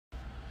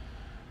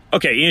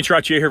Okay, Ian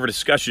Trottier here for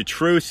Discussion of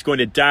Truth. Going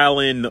to dial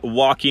in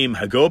Joachim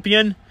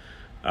Hagopian.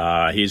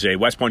 He's a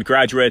West Point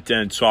graduate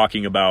and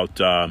talking about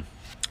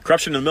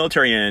corruption in the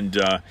military and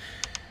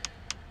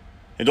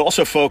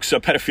also, folks,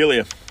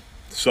 pedophilia.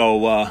 So,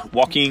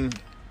 Joachim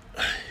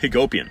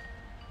Hagopian.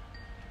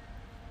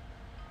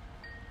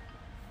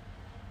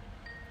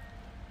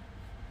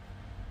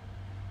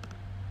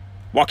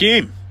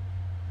 Joachim.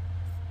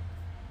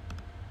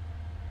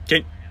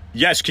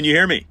 Yes, can you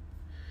hear me?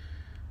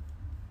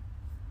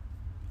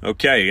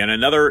 Okay, and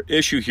another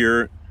issue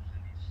here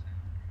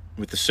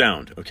with the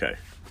sound. Okay,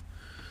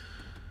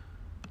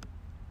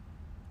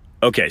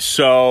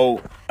 so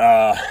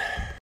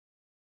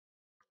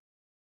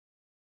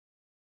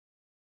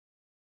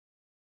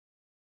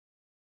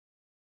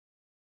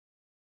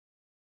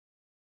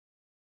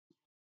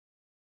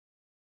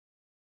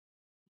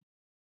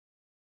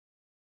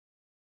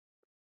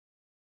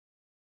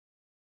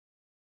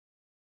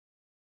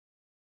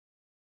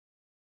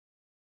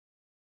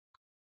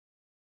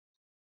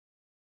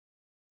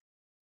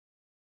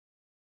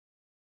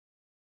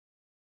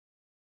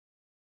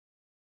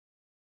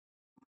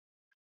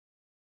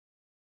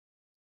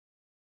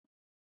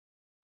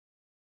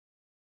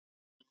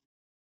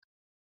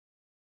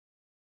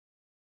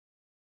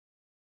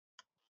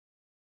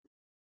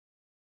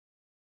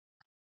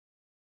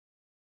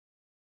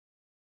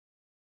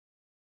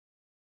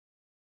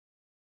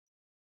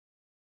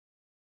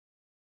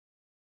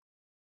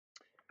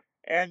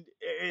and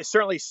it's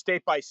certainly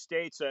state by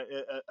state's a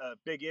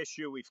big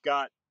issue. We've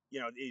got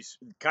these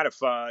kind of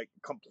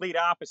complete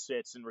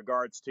opposites in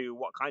regards to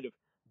what kind of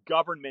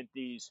government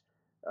these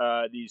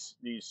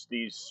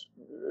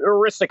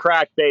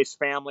aristocrat based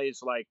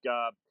families like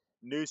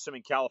Newsom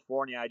in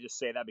California. I just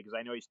say that because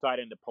I know he's tied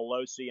into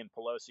Pelosi, and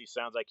Pelosi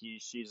sounds like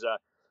she's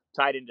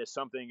tied into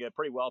something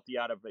pretty wealthy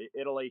out of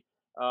Italy.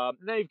 And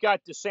then you've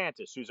got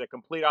DeSantis, who's a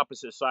complete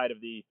opposite side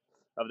of the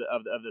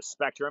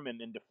spectrum,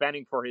 and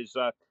defending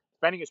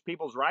his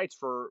people's rights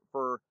for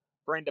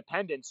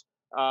independence.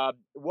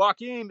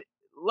 Joaquin,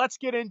 let's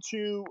get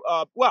into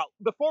well.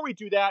 Before we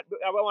do that,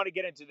 I want to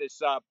get into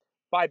this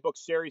 5 book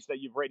series that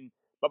you've written.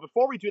 But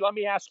before we do, let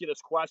me ask you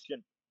this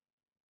question.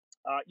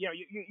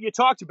 You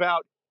talked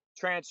about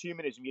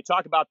transhumanism. You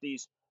talked about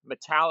these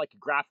metallic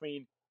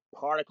graphene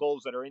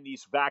particles that are in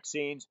these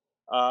vaccines.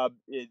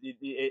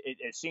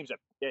 It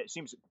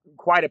seems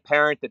quite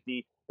apparent that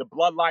the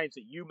bloodlines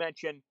that you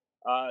mentioned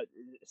uh,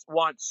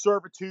 want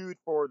servitude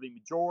for the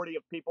majority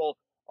of people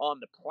on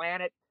the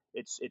planet.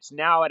 It's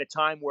now at a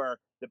time where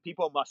the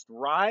people must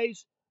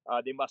rise.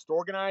 They must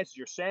organize, as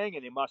you're saying,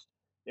 and they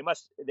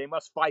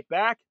must fight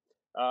back.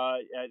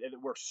 And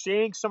we're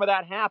seeing some of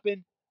that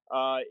happen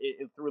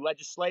through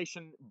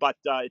legislation, but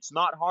it's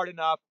not hard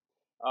enough.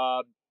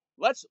 Uh,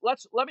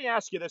 let me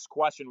ask you this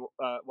question,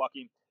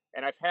 Joaquin.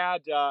 And I've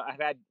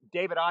had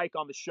David Icke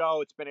on the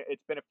show. It's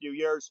been a few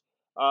years,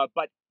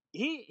 but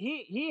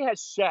he has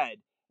said,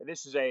 and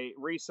this is a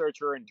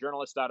researcher and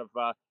journalist out of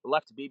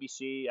left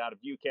BBC out of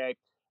UK.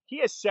 He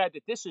has said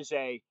that this is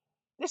a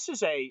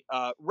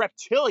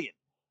reptilian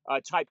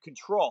type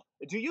control.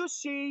 Do you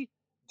see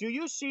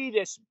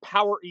this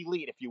power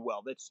elite, if you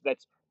will,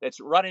 that's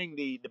running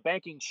the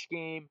banking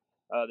scheme,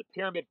 the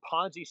pyramid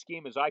Ponzi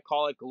scheme, as I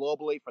call it,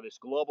 globally for this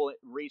global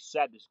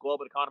reset, this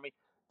global economy?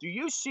 Do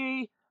you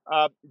see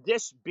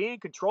this being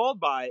controlled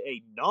by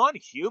a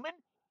non-human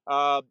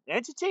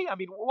entity? I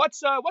mean,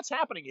 what's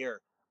happening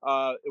here,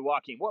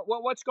 Joaquin?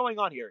 What's going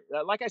on here?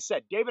 Like I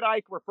said, David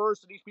Icke refers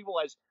to these people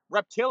as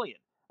reptilian.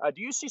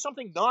 Do you see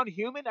something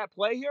non-human at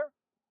play here?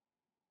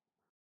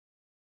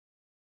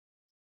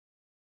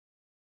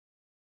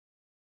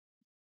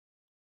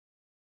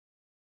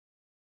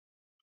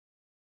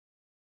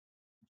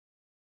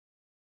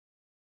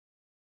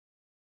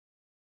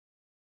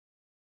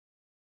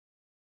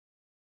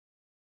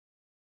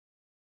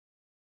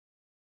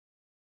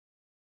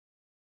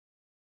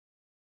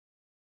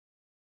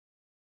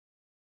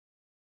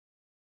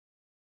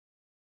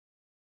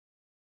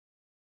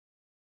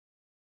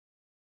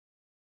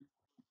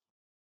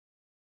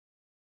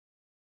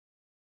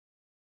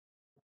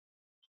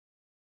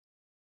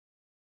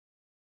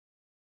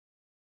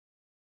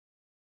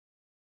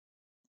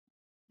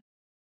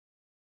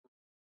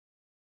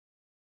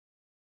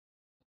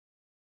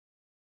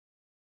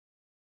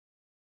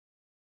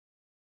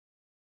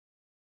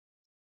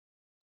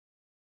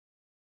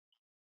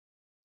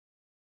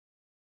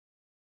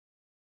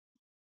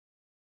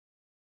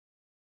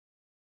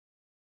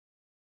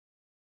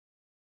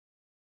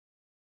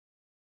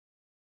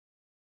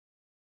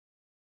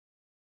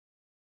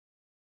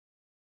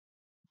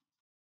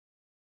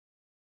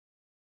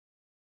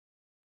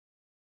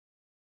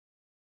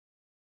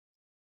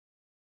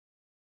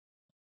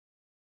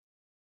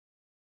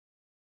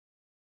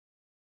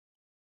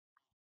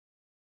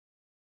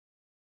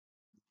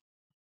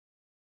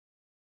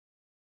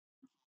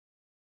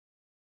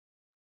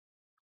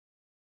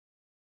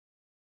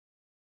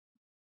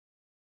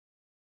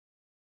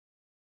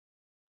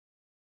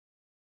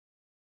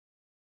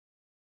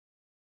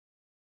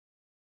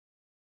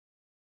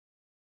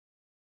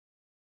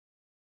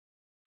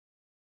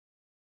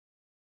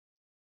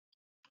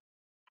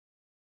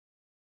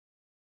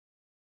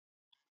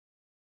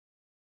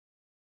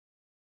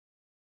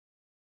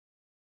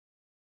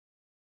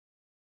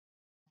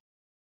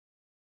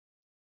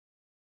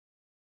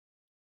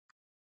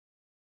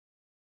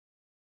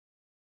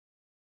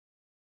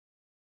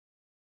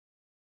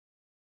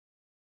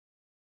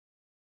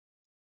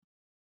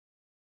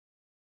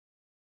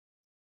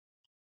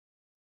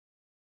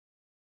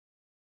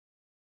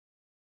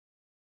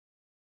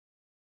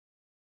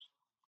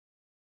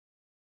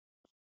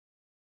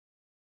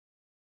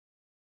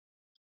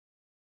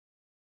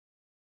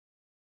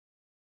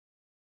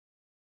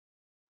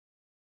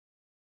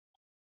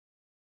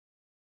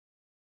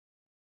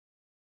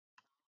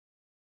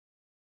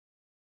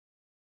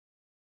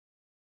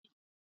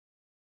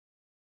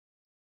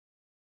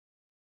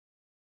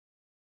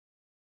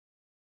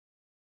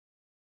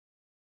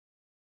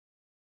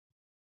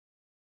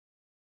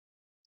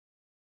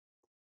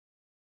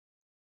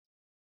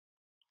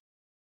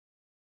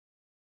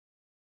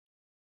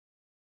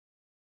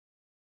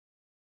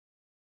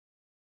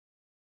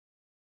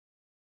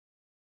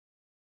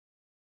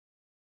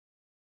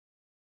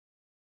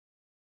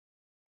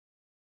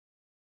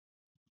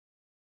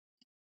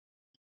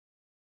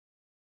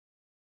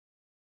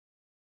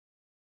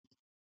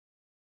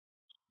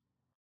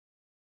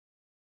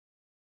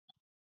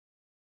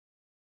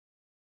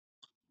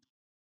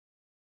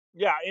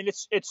 Yeah, and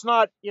it's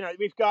not,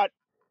 we've got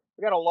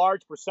a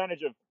large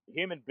percentage of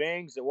human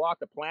beings that walk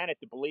the planet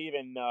to believe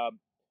in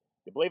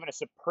a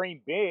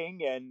supreme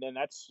being, and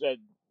that's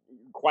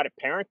quite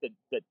apparent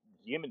that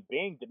human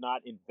being did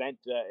not invent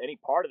any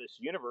part of this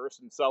universe,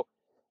 and so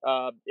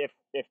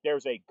if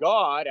there's a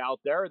God out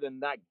there, then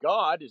that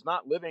God is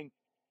not living,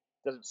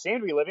 doesn't seem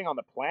to be living on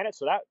the planet,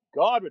 so that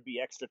God would be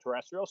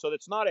extraterrestrial. So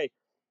it's not a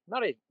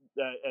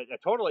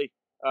totally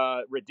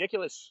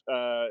ridiculous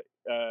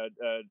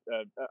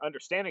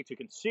understanding to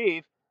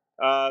conceive,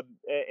 and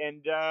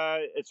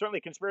it's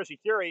certainly conspiracy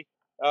theory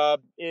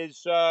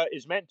is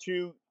meant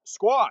to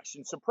squash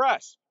and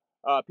suppress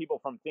people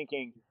from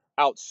thinking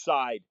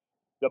outside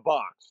the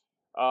box,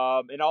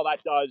 and all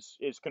that does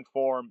is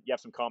conform. You have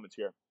some comments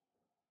here.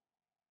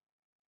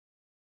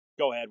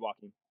 Go ahead,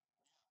 Joaquin.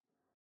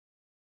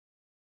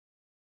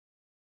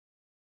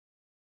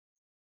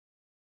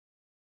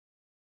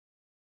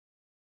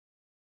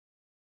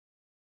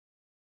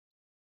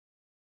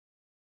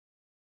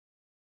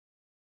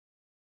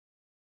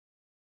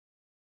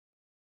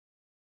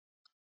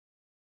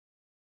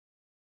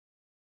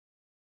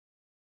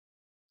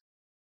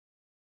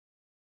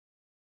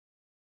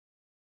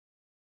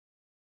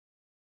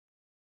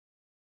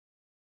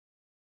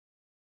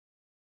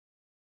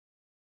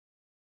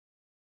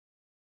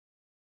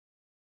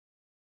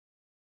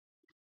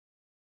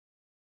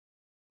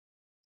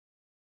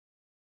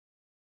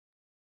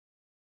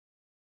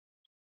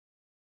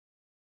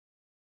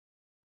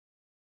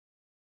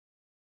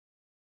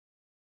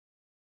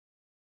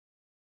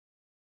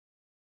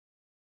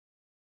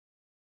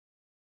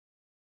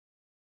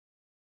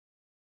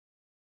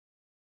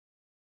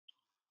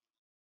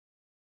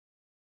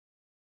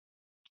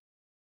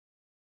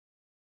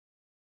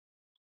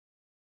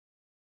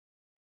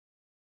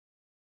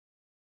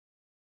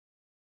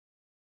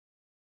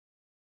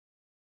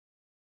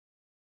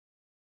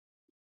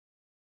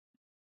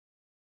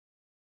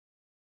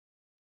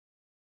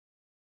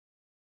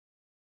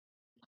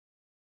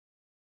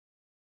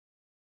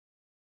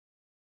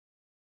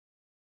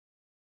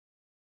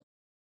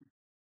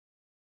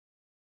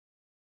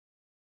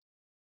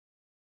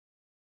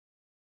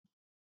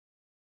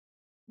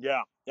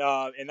 Yeah,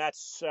 and that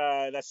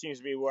seems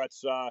to be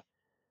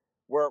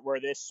where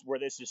this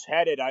is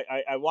headed.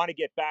 I want to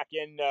get back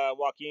in,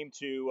 Joaquin,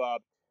 to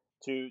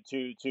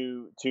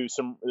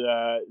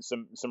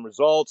some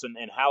results, and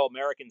how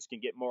Americans can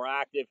get more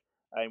active,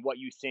 and what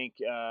you think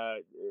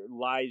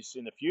lies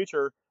in the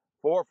future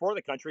for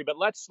the country. But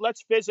let's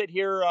visit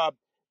here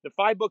the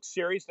five-book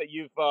series that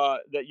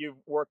you've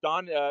worked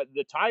on.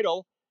 The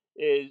title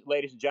is,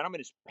 ladies and gentlemen,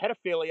 is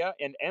Pedophilia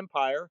and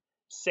Empire: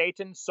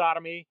 Satan,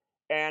 Sodomy,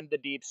 and the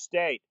Deep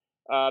State.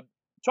 Uh,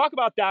 Talk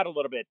about that a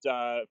little bit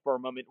for a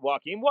moment,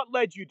 Joaquin. What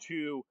led you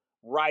to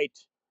write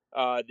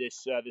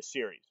this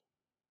series?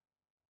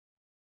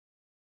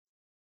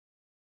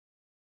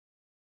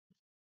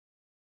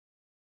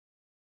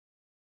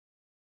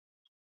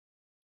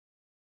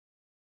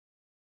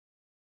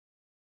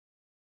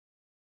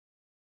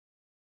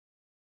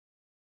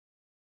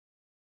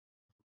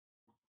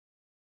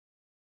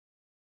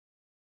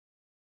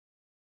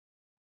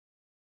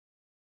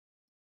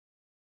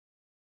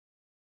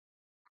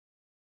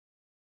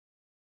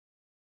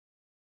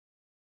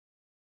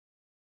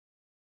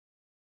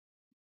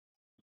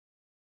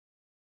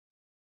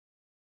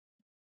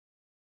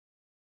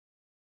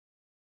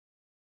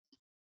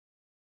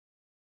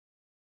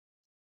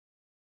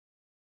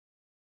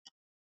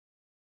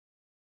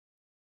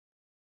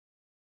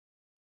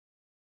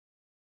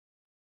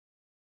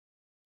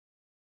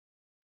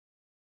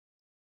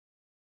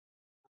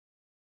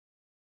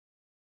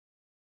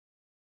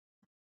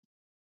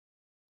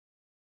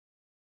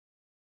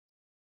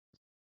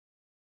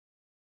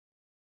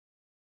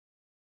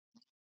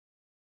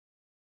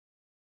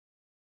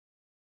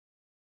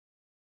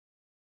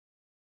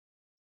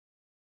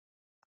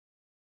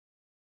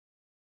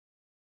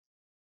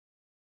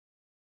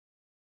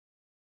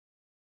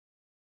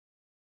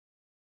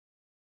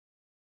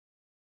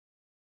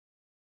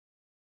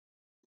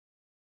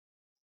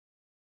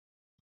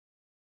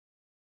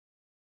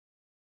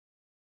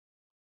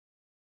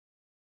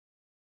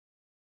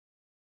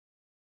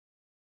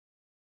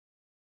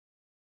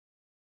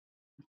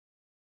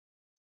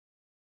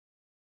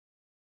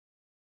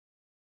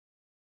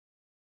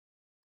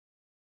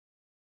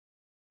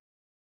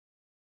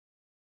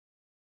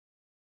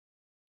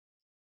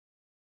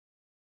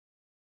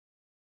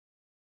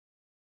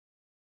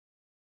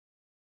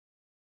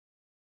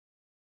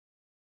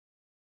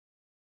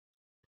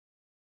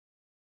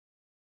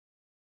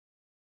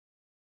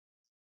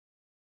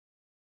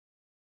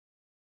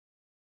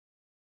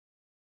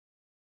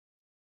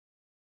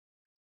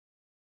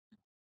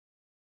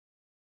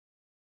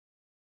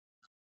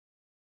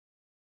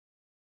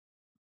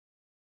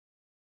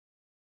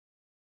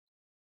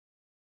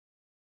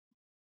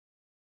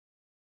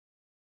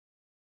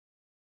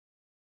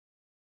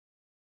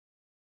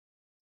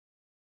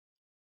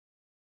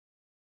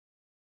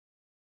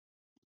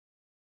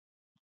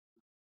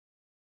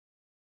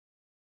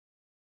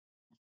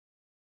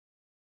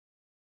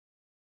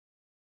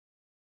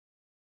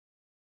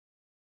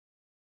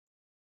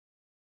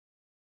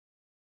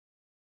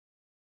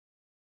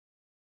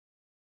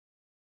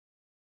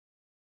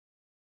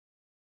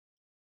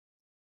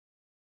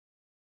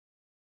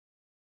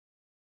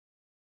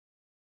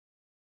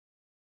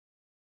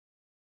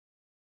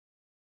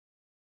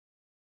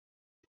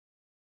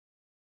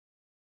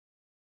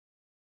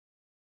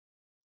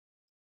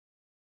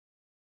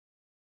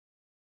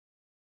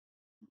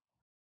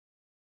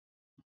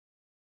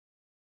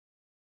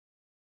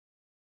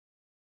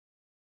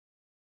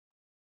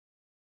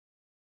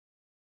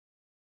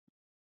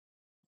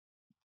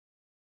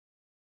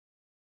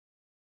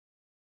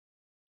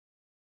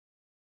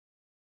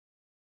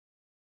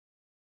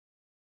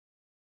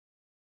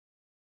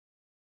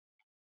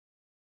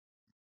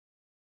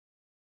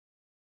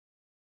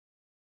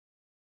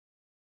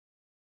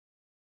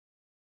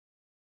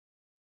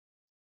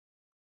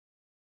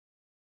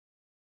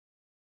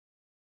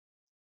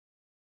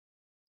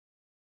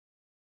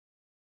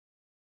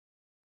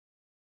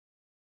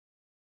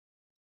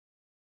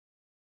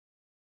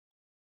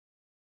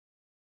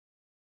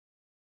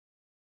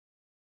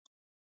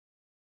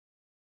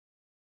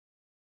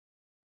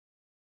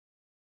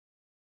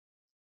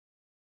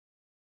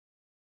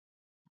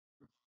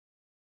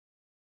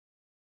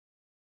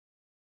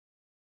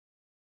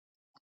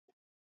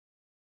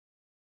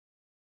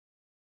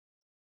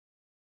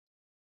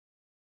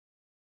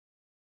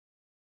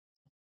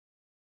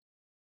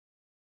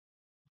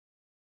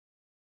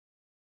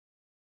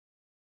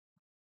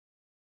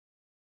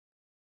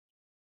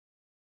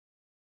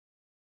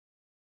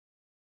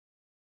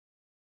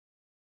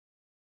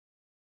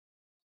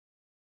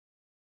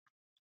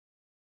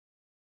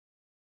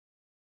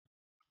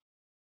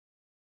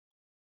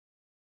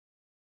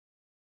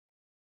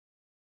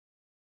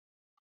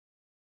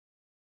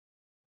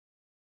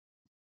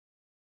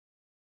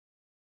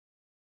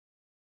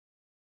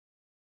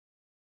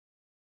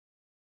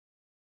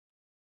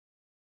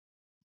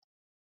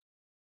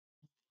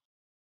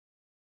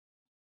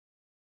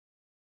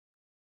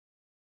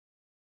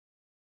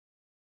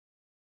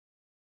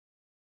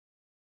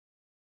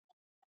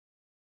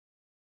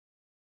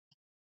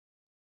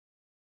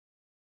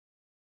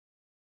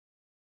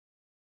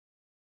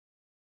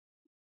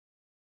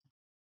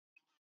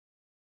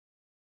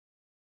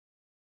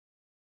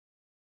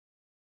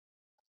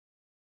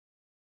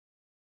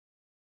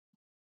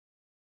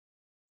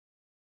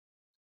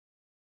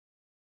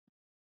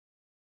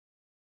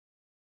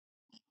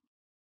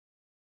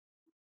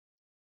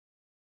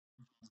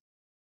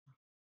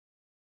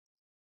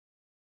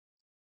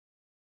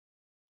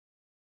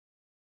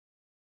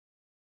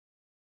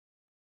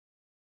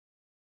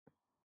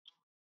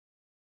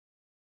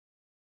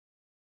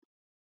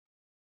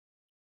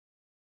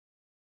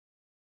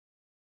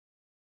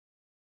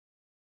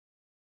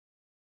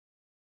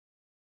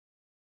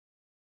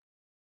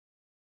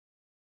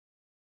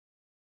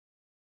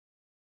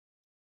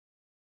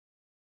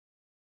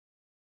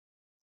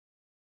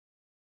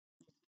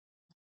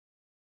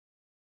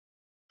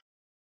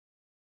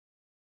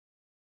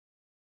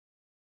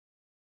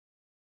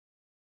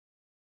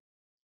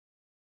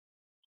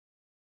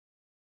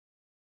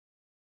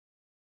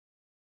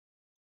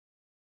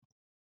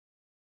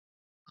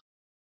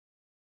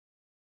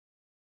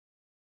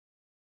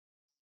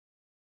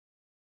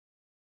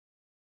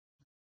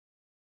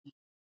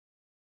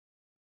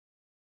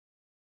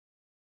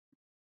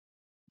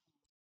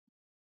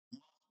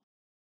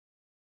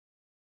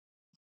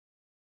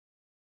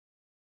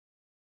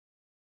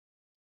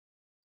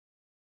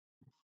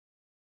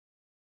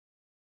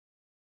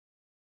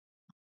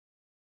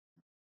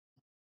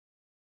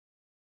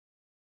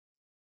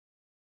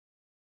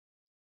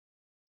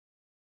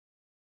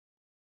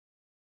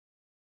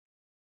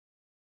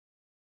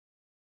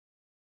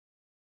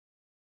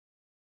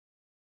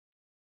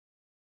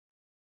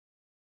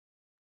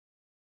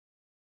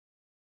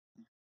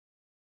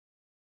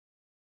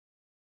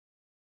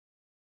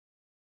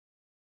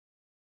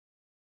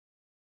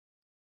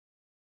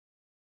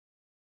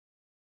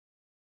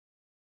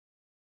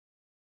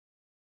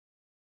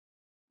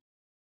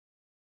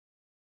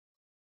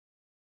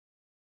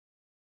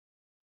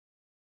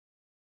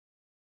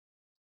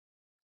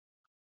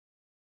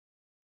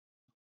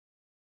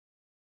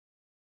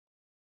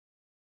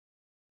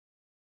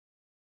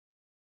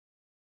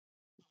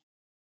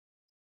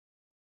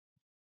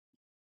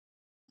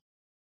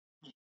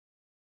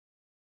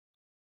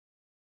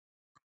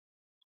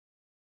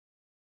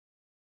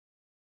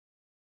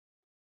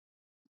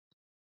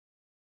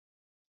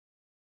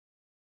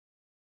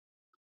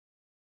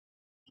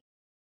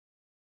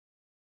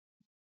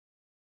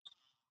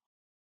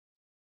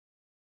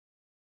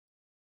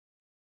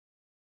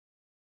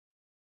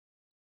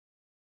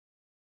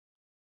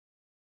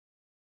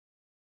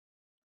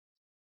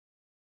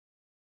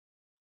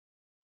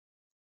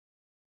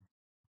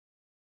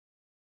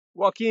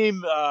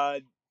 Joaquim,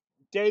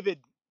 David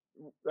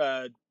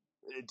uh,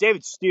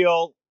 David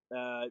Steele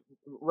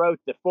wrote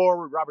the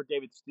forward. Robert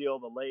David Steele,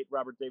 the late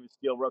Robert David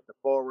Steele, wrote the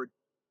forward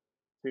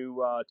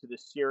to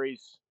this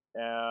series.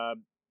 Uh,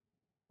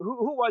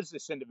 who was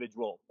this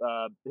individual?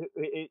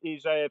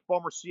 He's a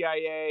former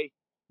CIA,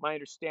 my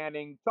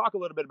understanding. Talk a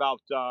little bit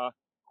about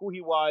who he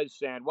was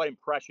and what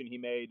impression he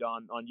made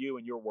on you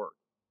and your work.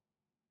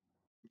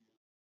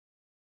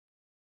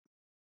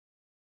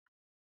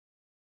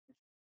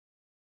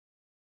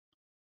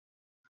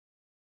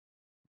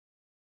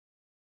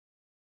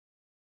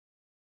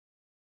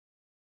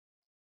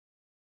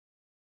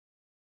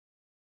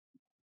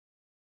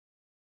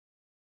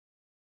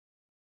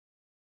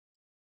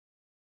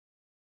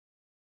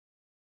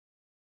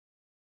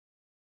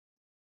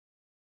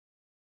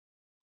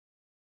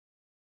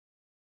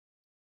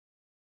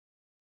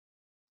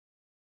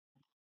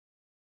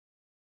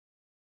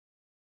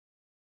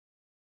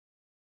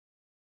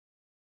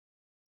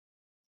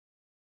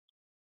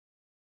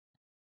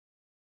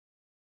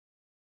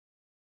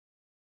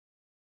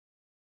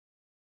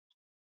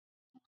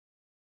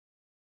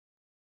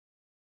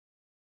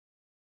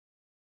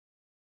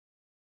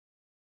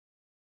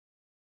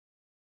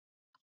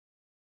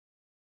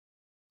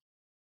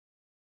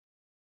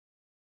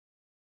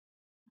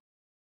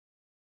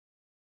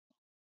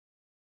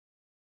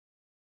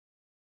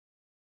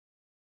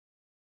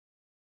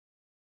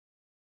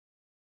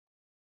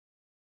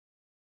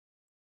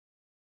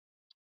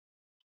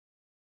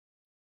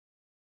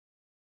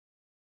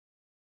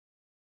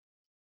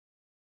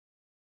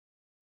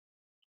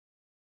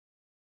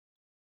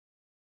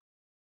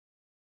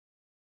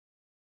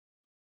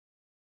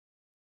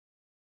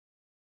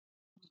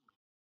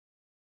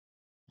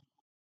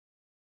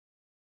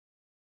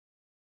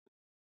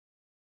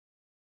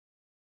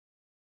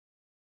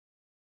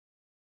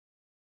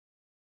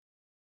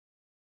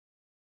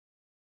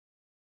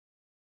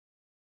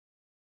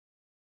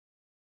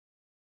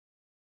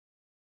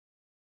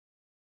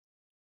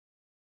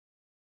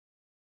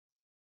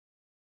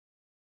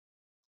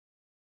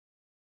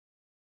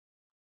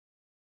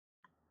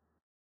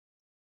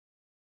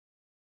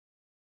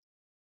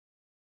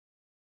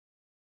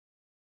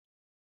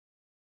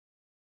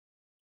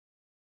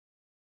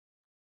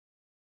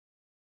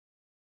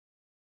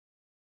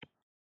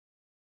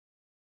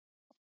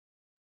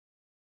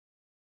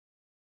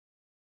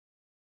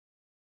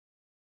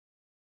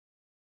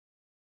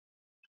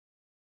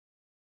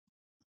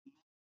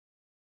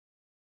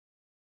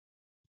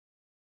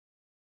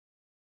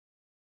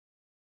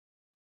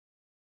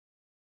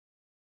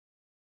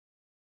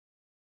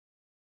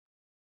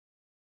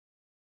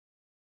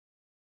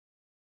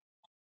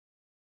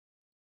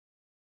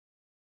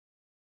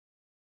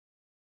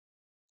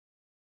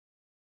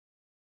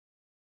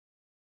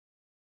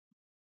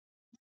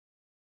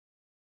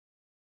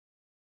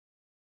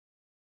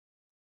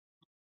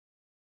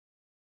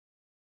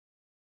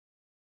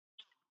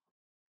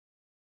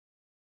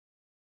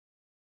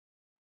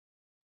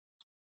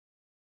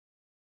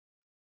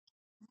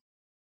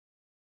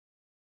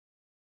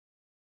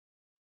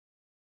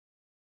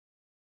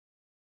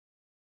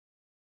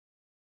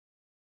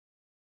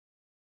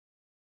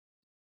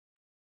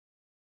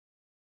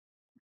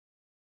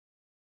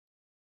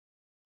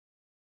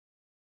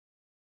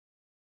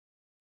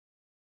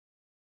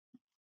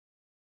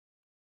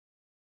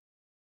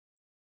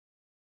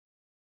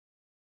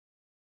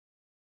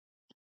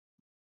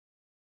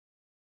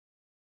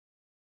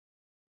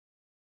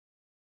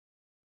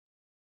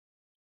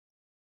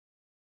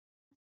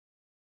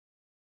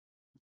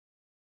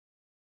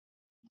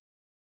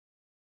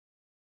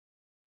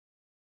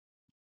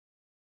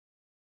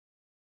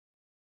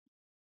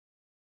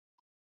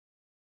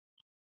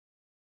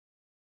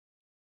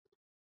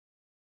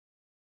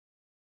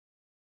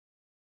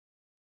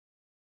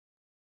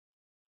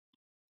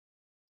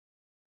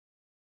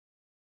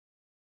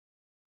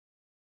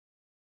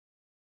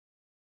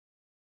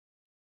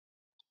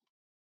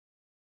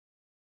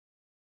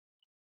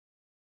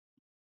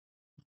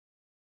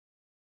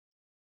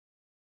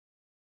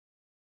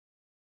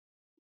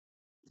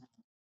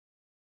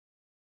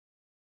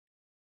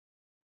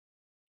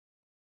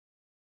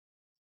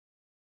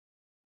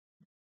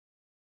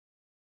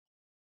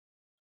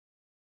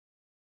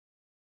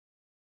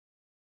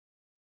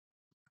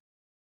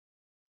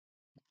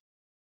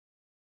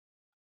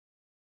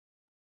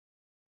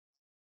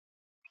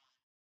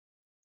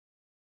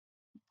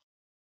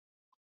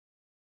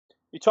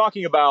 You're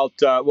talking about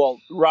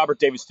Robert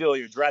David Steele.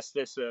 You addressed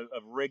this of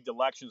rigged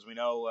elections. We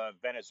know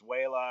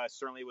Venezuela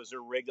certainly was a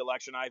rigged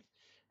election. I've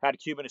had a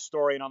Cuban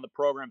historian on the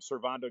program,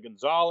 Servando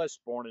Gonzalez,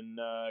 born in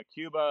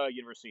Cuba,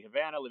 University of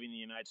Havana, living in the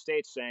United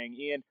States, saying,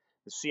 "Ian,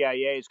 the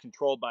CIA is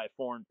controlled by a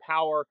foreign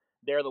power.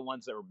 They're the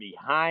ones that were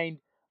behind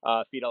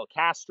Fidel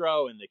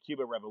Castro and the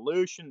Cuban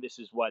Revolution. This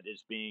is what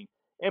is being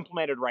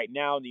implemented right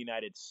now in the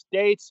United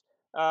States."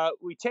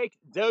 We take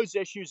those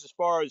issues as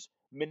far as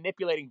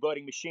manipulating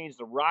voting machines.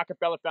 The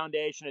Rockefeller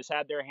Foundation has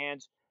had their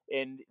hands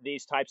in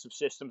these types of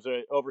systems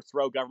to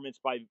overthrow governments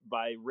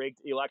by rigged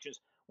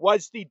elections.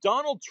 Was the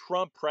Donald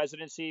Trump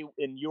presidency,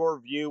 in your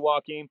view,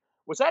 Joaquim,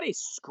 Was that a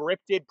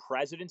scripted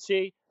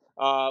presidency?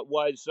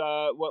 Was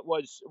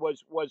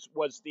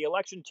the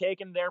election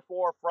taken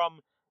therefore from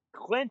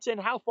Clinton?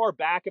 How far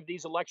back have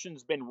these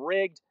elections been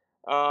rigged?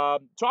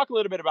 Talk a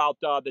little bit about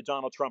the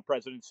Donald Trump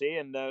presidency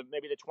and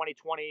maybe the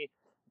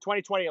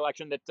 2020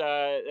 election that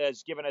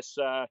has given us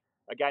a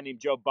guy named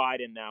Joe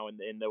Biden now in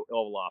the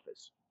Oval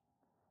Office.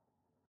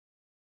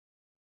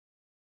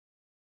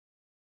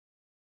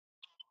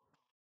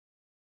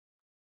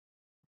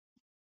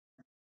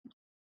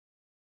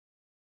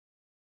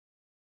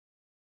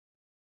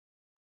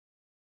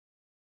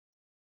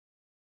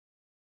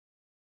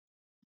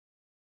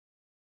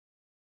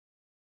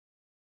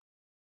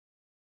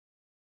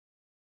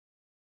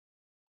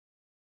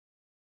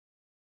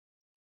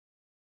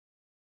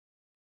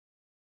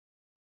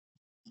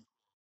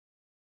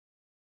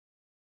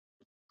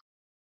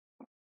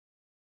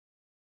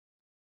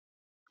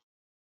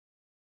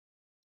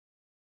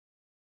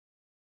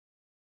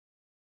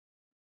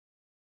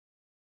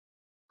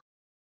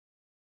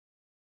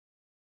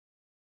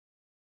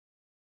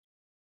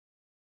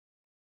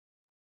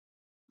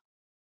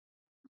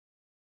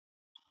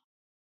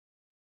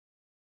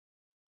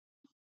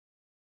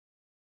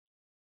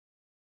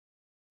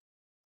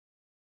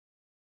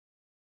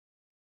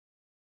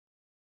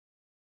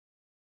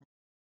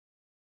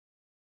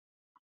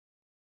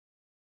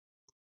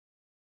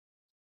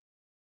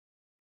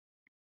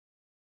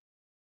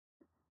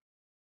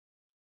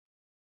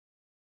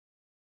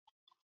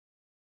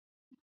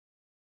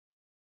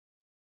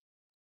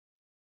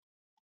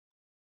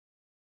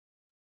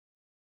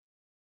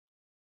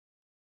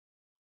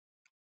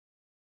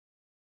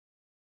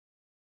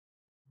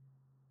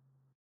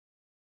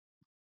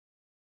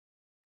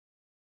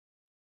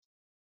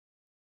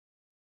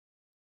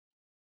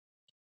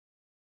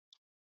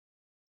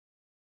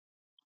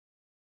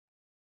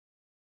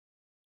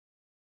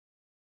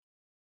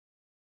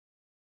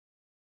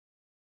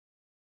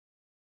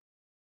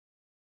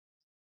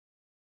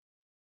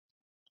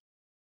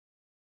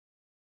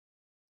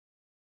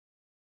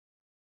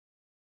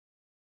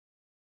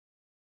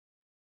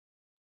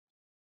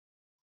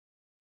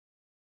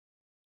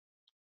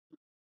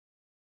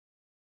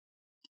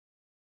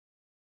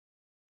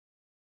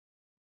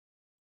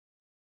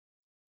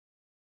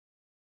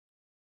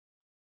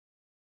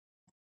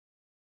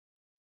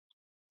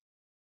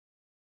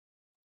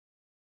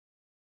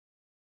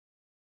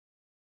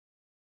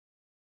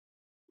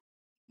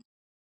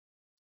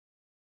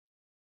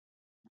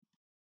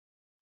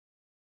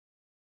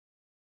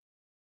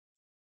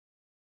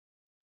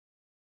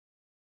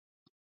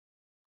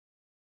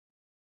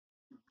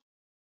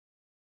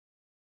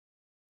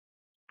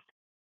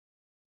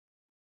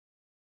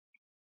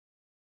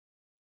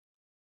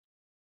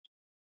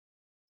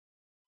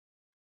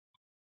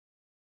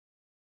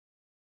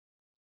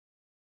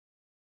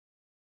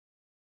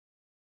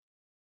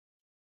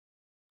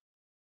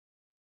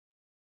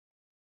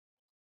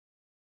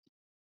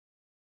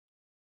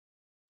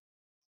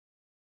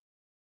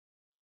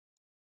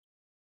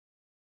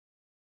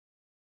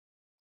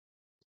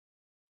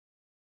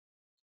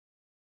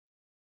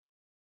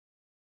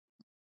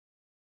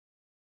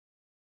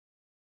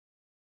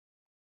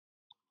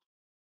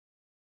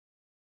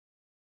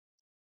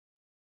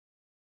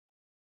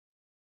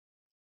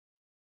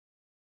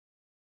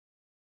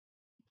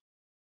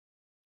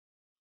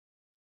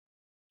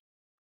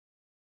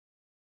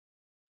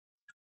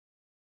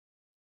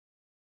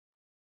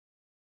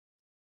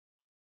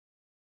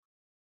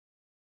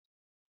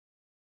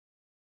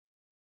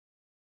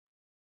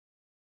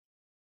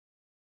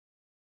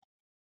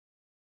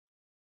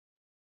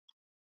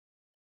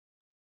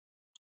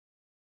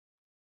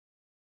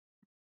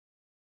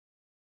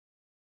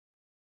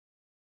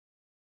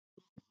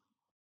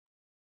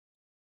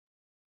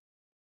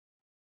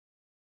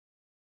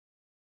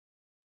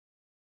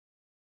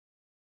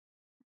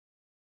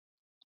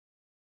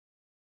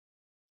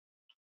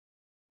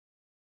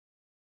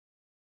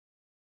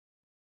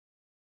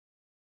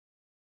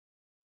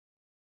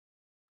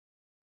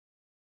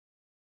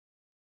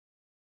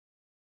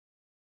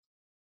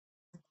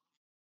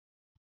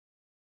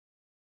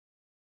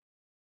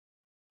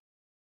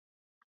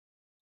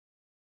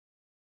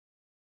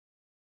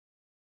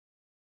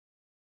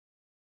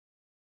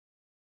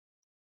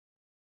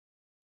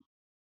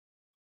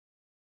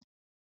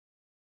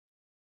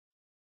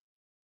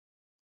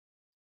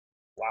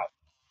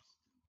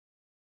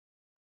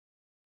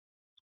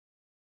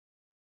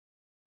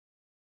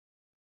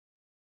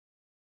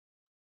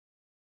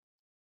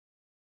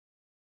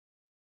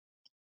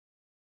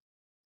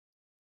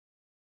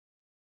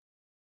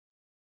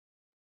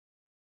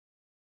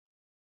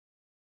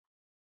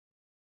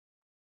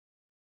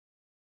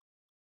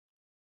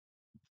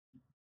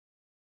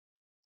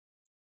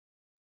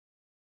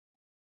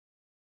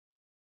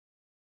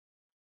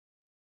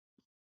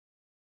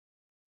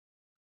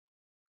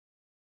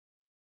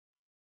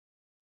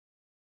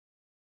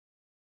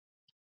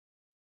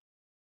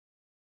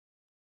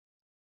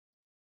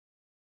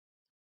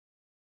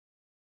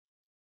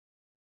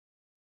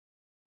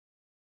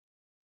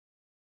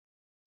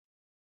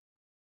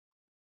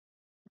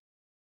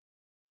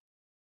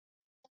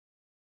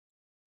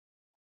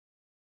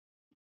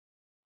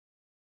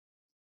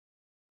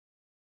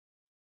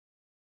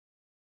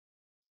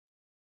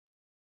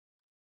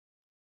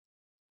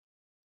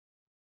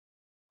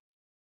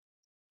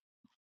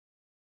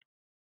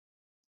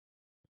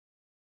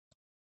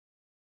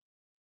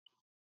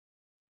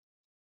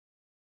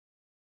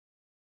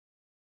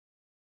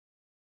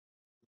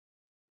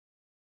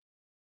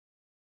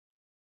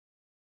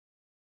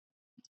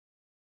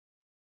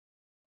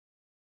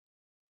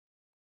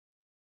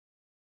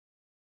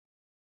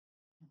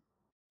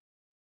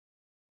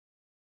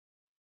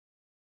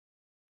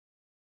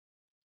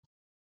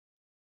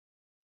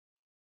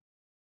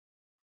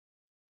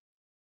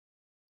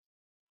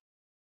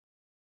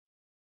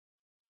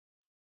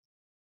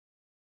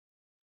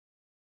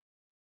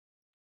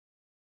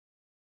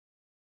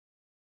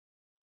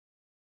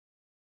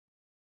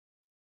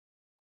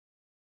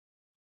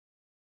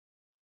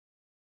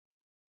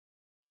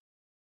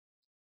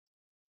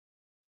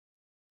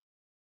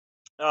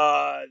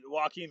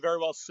 Joaquin, very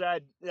well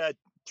said.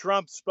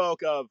 Trump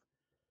spoke of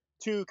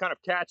two kind of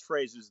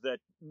catchphrases that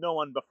no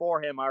one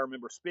before him I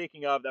remember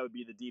speaking of. That would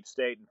be the deep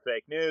state and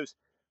fake news.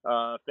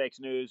 Fake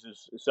news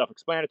is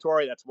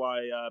self-explanatory. That's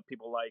why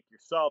people like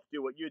yourself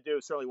do what you do.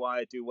 Certainly why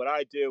I do what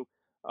I do,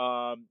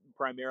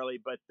 primarily.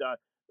 But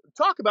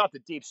talk about the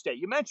deep state.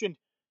 You mentioned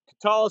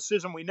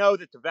Catholicism. We know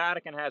that the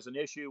Vatican has an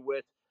issue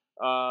with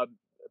uh,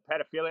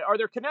 pedophilia. Are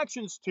there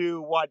connections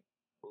to what,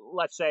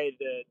 let's say,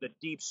 the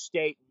deep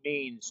state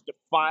means?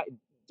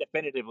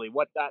 Definitively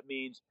what that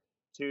means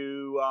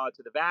to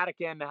the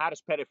Vatican. How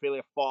does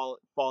pedophilia fall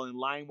in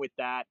line with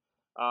that?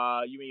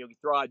 You can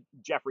throw out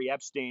Jeffrey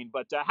Epstein,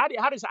 but how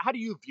do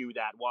you view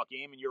that,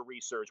 Joaquin, in your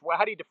research? Well,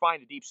 how do you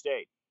define the deep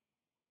state?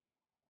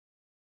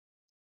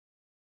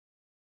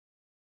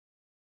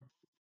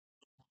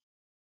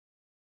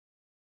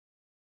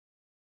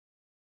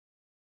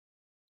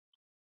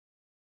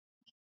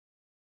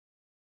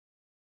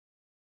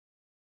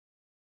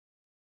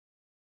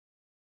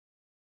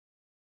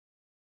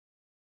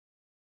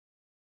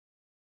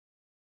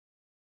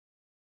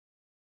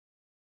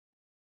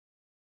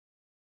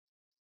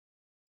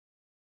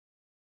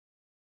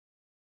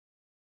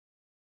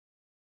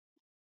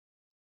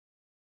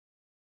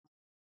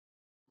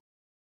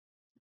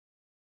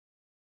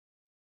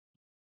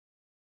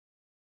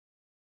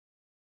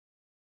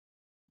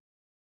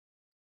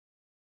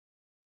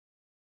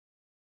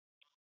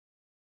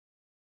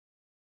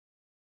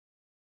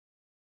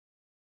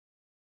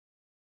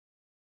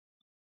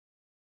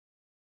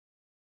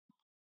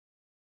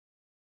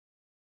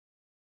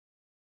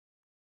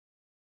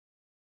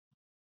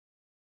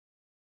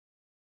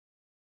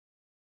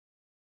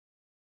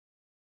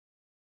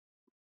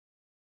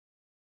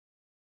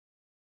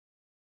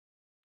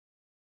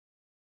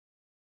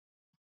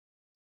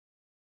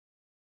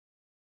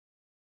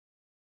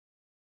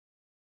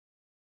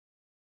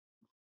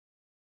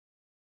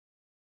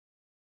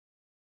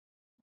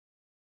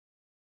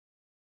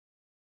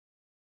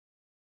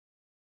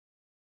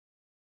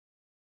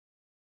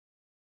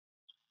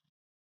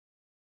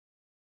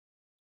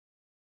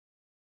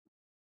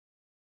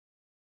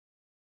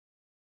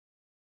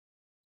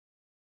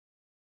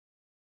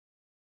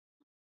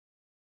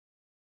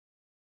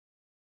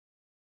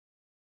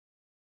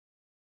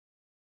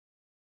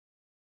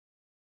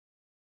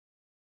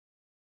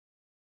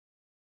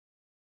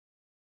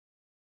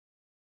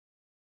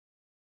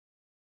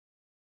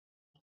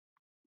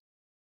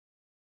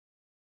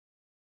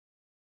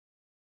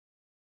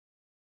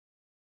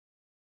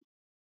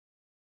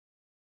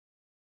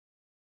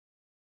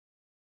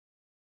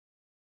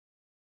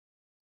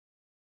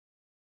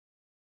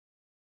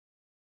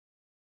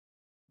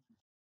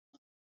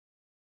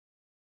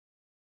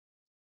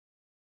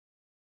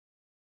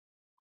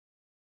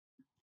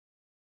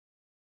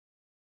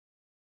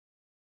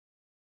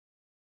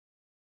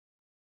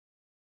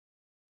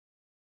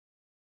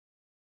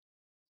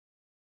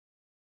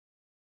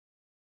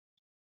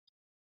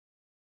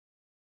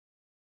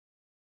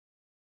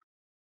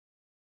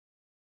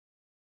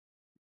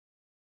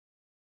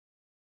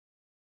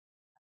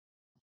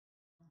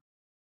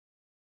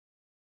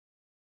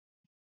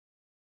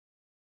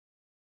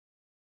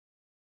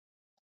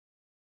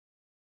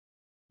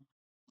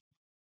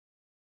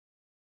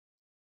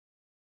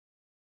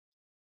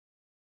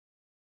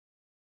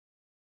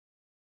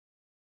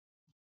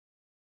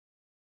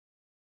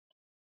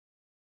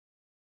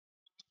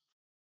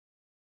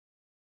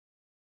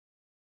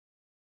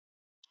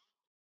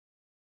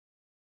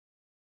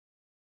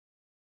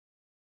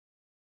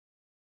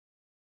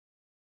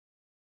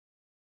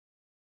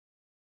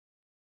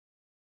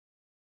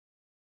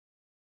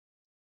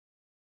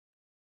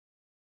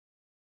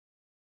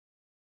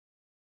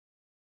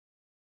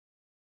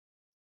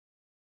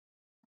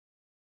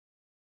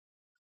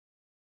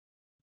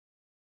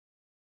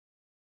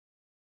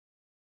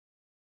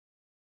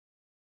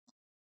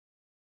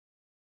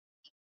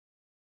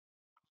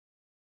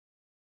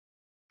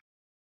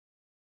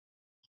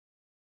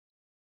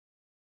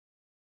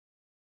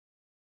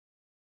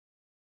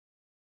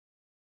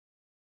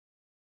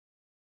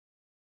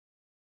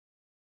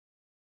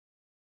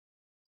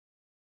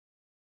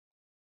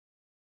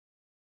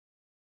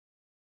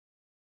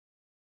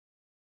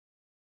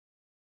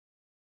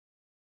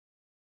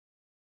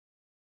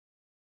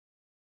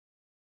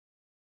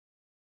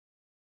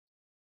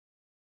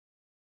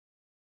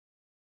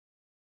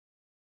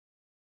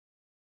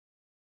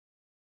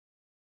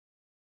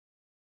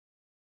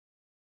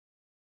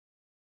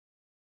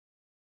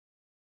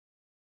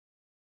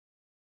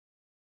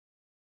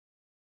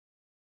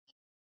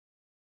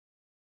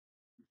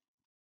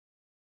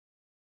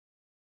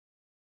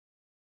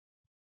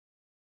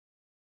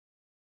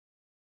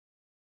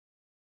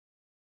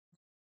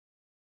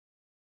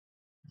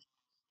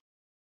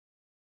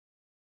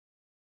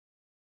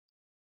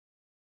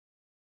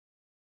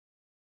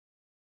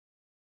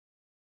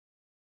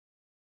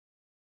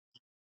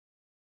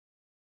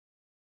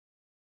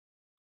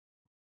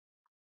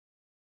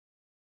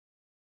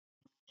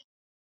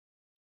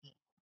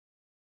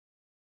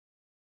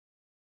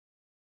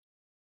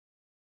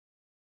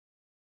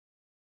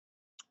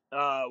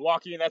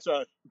 Joaquin, that's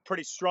a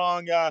pretty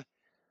strong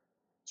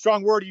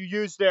word you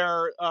used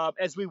there.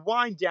 As we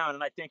wind down,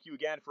 and I thank you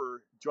again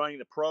for joining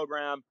the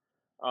program.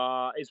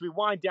 As we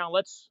wind down,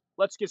 let's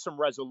get some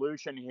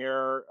resolution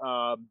here.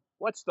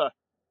 What's the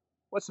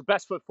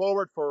best foot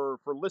forward for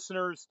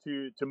listeners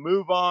to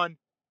move on?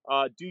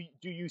 Do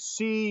you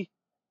see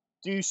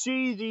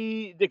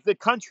the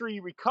country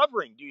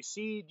recovering? Do you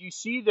see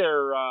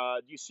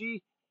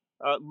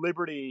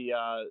liberty?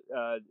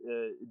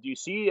 Do you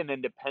see an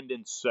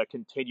independence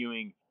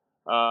continuing?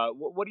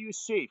 What do you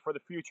see for the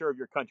future of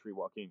your country,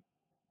 Joaquin?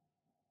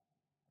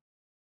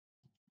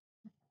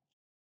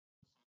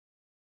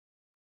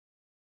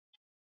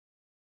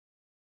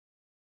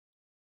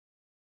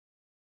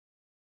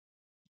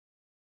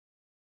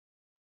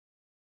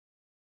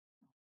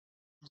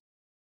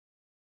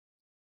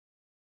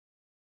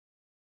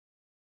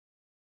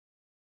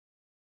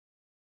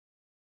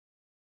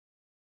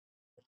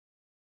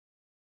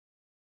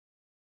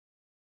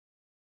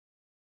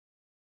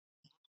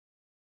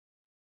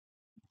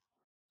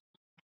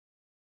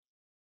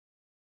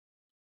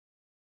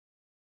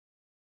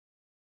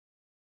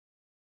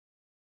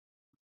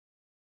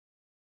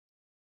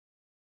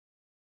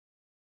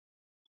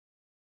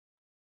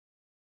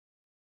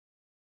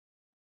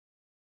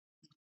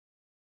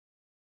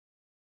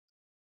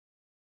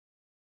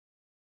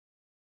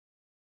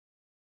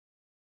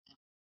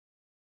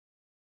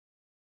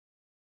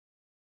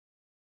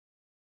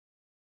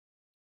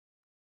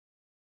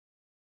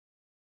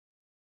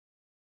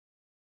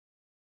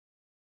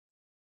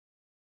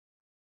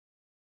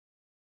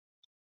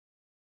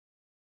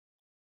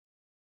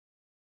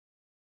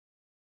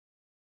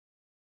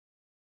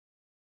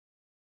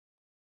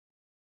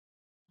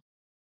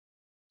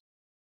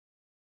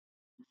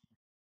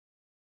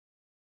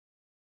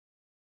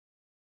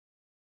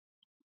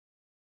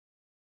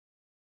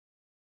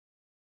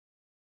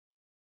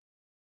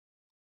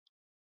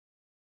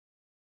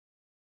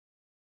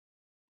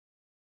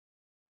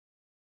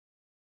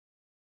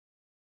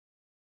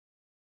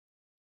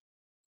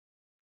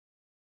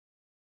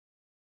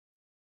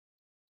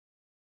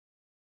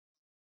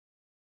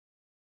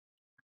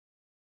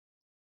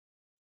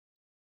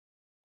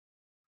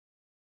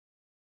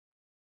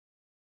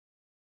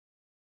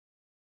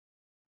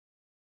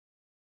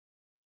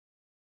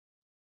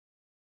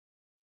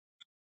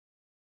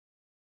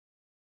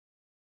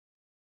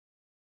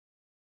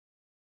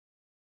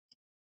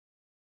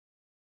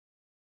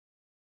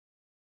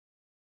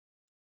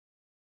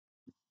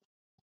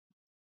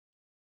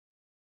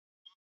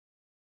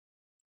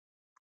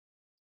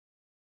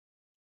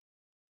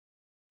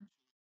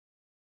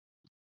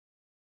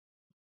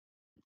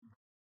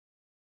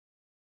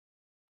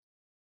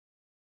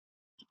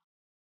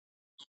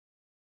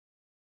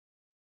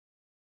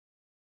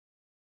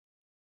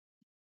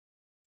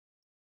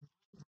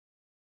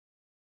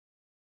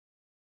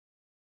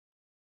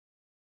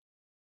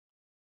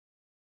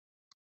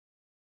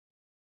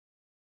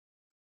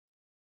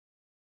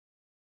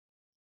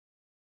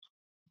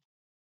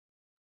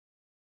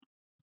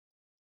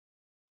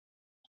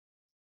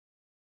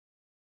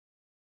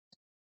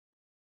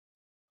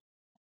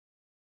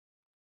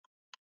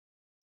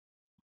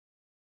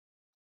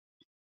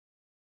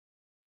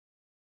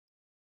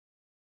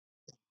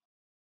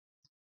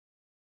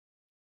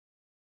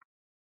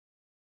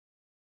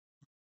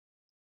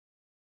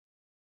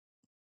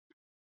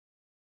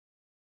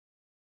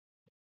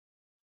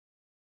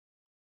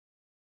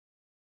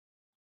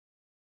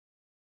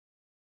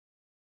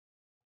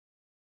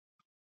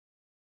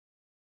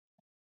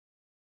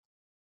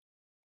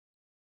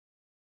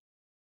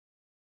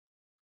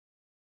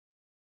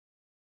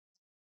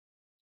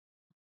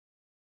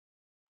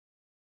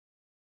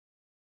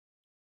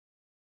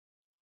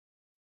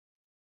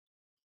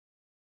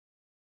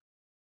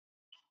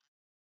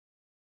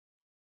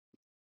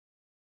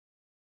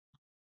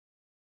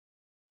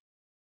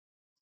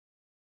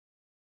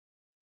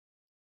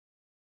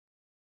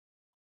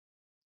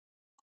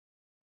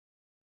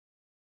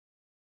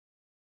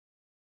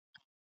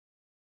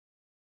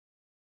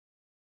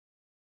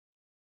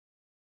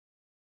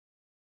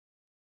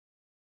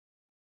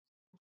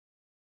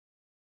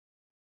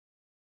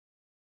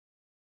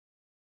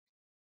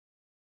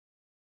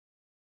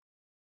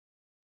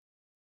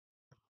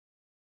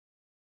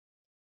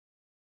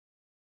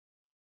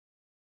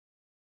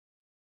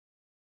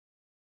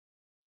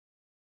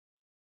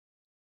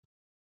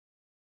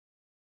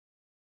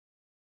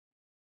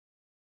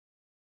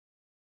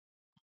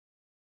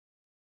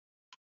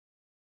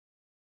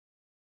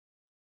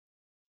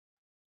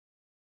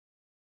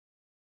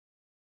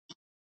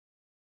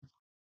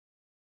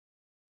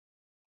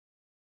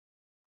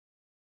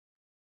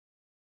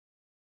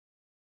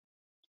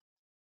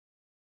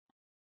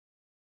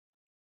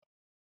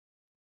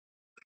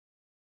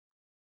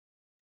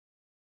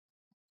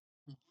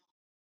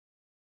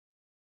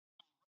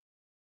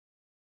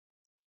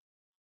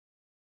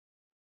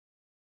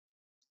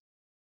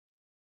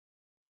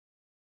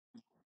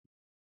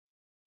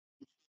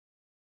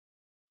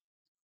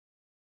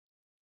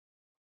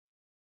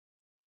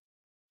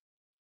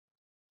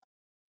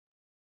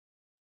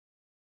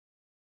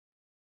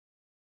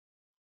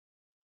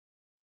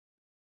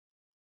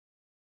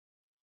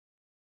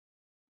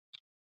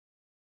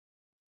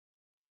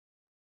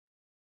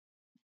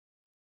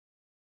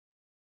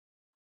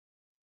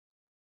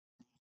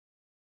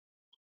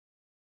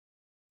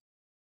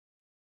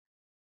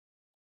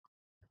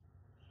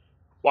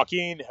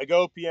 Joaquin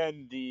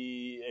Hagopian,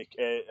 the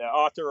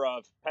author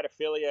of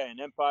Pedophilia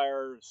and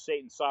Empire,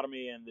 Satan,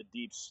 Sodomy, and the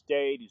Deep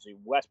State. He's a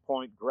West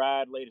Point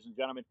grad, ladies and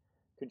gentlemen.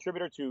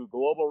 Contributor to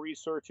Global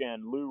Research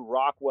and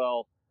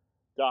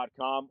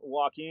LouRockwell.com.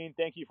 Joaquin,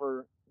 thank you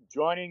for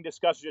joining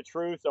Discussions of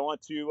Truth. I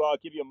want to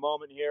give you a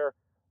moment here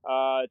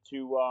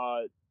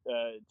to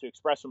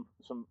express some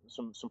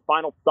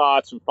final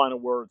thoughts, some final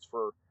words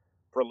for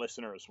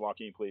listeners.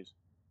 Joaquin, please.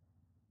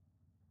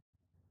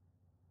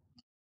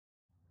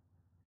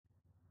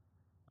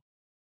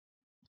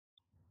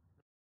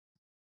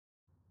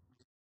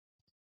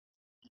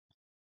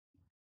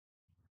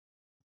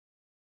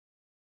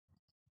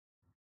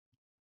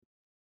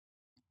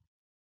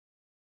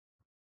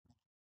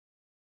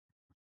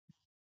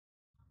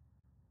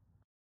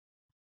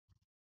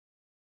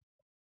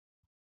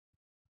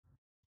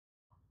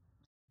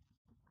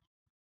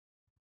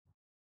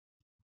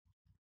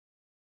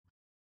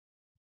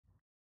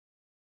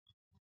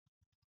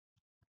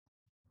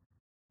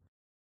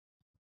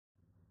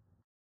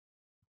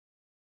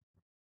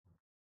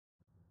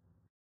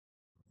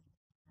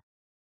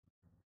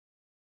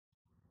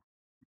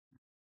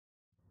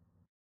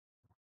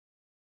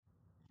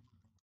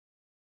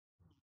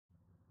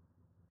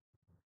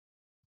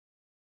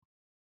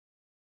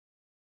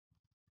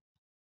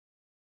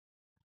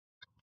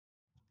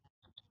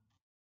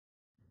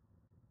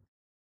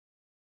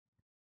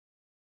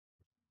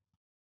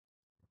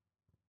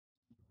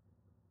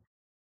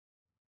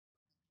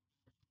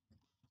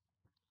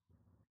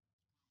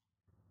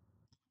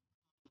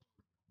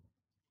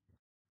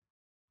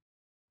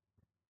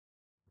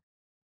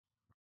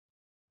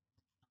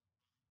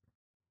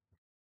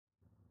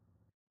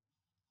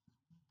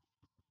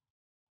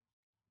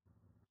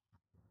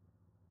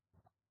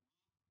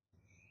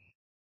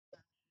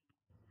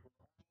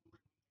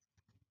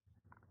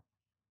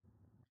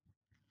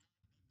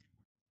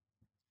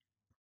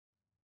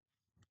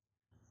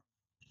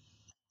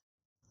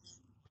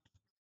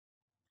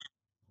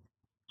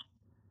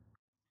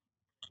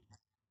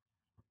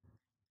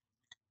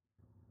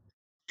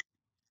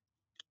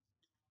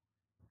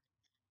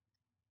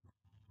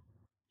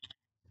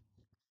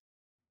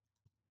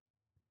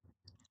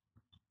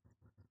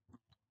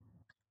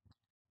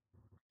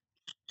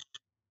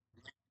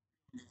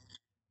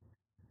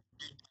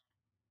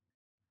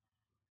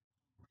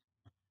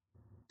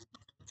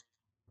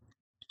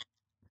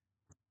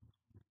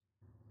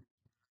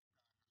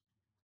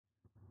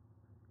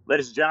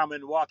 Ladies and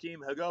gentlemen, Joaquin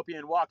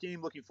Hagopian.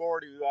 Joaquin, looking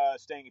forward to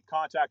staying in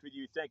contact with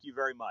you. Thank you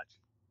very much.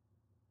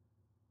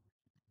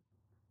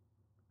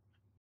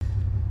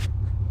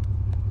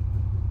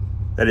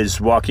 That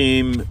is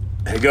Joaquin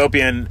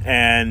Hagopian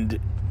and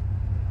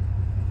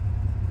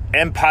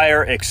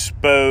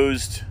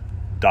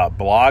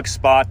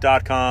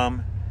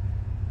empireexposed.blogspot.com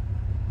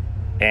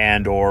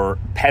and or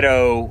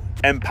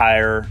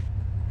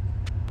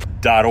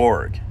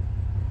pedoempire.org.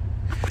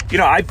 You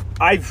know,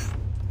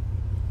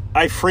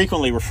 I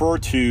frequently refer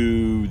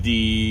to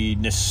the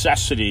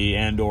necessity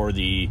and or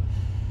the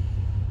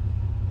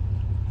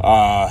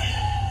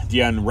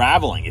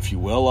unraveling, if you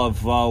will,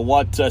 of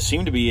what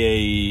seemed to be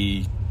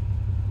a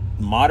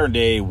modern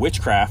day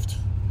witchcraft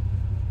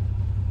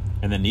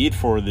and the need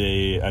for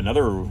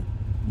another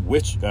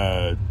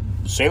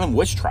Salem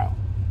witch trial,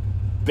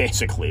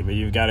 basically. But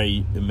you've got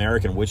a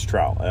American witch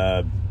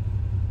trial.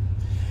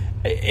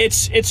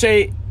 It's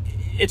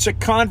a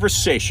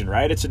conversation,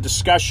 right? It's a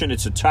discussion.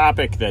 It's a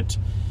topic that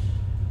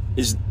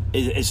is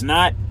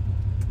not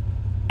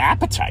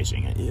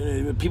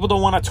appetizing. People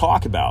don't want to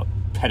talk about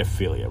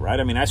pedophilia, right?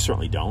 I mean, I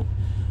certainly don't.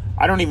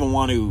 I don't even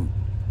want to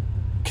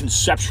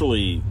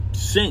conceptually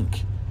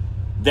think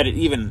that it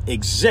even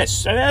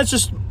exists. And that's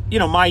just,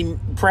 my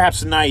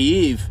perhaps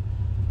naive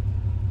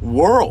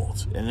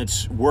world, and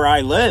it's where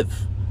I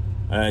live.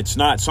 It's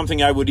not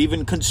something I would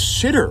even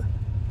consider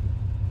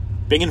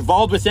being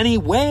involved with any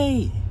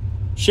way,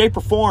 shape,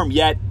 or form.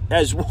 Yet,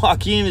 as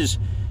Joaquin has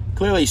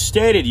clearly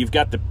stated, you've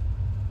got a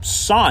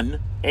son.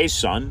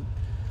 Is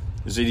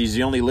it he's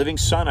the only living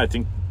son? I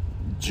think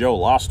Joe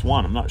lost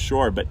one. I'm not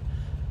sure, but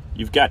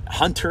you've got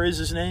Hunter is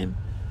his name,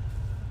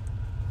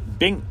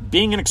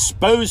 being an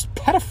exposed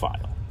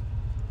pedophile.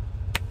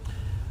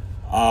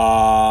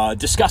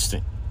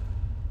 Disgusting.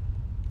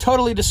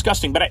 Totally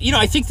disgusting. But,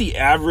 I think the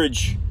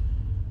average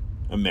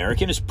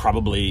American is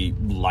probably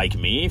like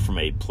me, from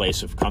a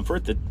place of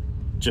comfort that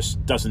just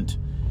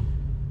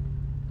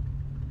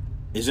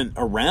isn't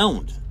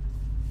around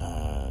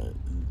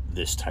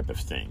this type of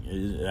thing.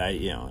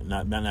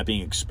 Not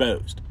being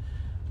exposed.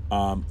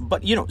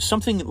 But,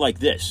 something like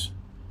this,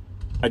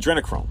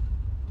 adrenochrome,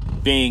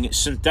 being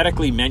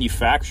synthetically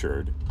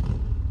manufactured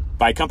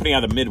by a company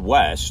out of the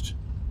Midwest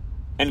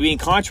and being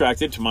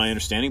contracted, to my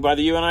understanding, by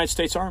the United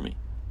States Army.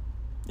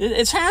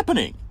 It's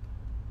happening.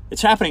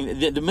 It's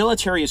happening. The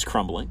military is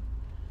crumbling.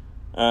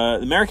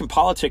 American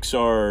politics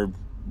are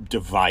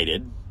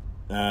divided.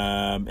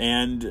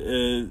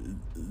 And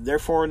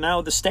therefore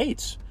now the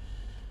states.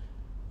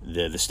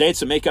 The states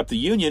that make up the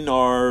Union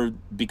are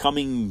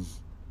becoming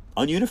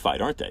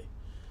ununified, aren't they?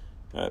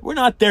 We're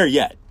not there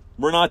yet.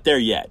 we're not there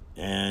yet.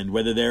 And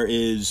whether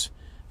there's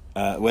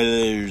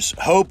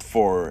hope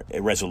for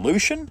a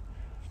resolution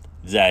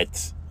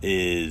that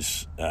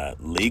is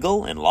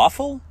legal and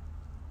lawful,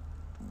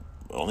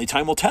 only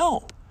time will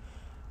tell.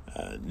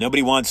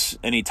 Nobody wants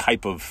any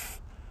type of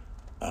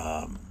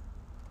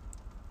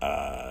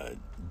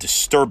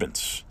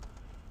disturbance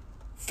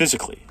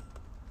physically.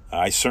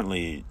 I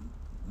certainly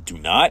do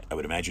not. I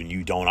would imagine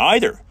you don't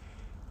either.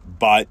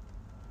 But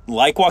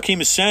like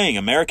Joaquim is saying,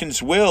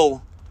 Americans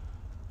will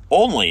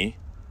only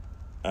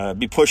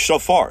be pushed so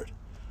far.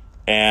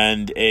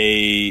 And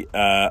a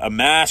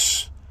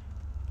mass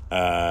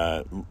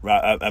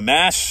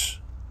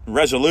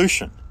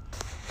resolution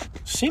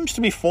seems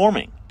to be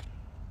forming.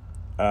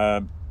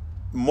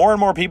 More and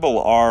more people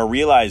are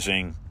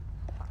realizing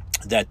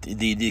that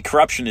the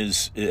corruption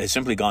has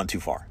simply gone too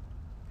far.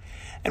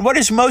 And what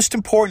is most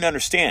important to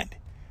understand,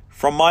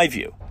 from my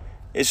view,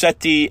 is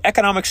that the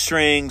economic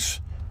strings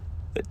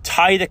that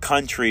tie the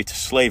country to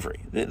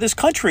slavery, this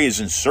country is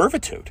in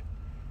servitude.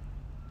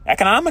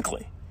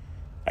 Economically,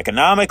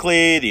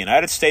 the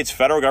United States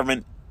federal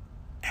government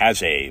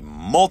has a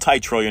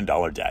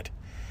multi-trillion-dollar debt.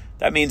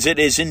 That means it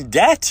is in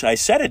debt. I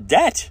said a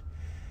debt.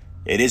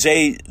 It is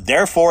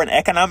therefore an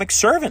economic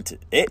servant.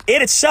 It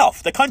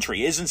itself, the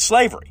country, is in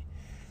slavery.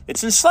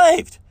 It's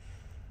enslaved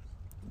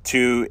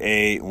to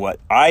what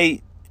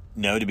I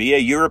know to be a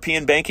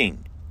European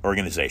banking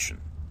organization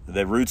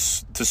that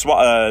roots to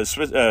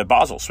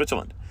Basel,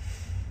 Switzerland.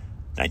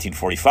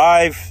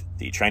 1945,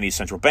 the Chinese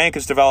Central Bank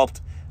is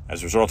developed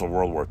as a result of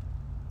World War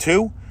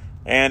II,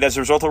 and as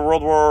a result of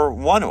World War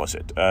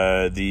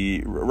I,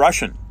 the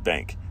Russian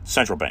bank,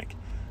 Central Bank,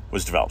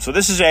 was developed. So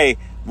this is a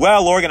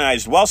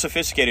well-organized,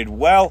 well-sophisticated,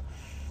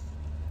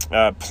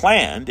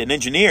 well-planned and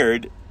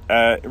engineered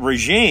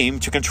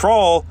regime to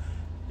control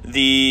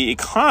the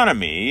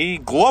economy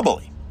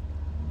globally,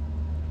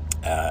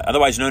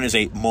 otherwise known as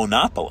a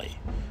monopoly,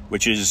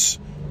 which is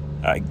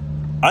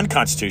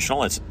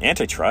unconstitutional. It's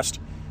antitrust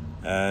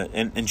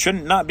and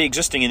should not be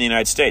existing in the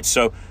United States.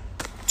 So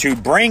to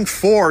bring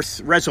forth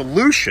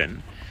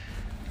resolution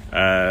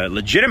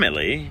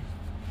legitimately,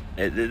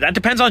 that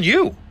depends on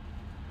you.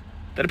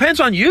 That depends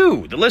on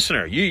you, the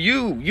listener.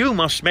 You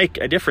must make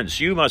a difference.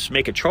 You must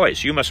make a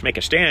choice. You must make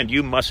a stand.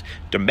 You must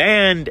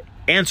demand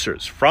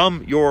answers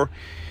from your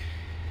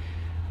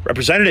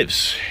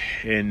representatives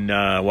in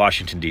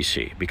Washington,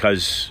 D.C.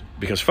 Because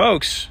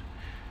folks,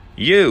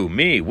 you,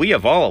 me, we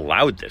have all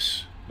allowed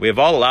this. We have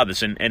all allowed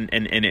this, and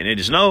it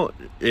is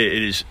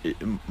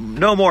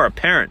no more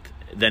apparent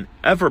than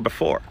ever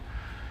before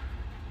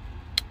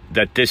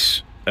that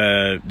this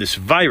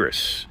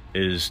virus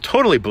is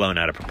totally blown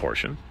out of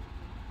proportion.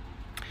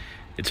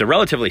 It's a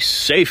relatively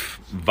safe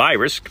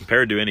virus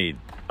compared to any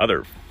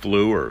other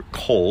flu or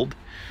cold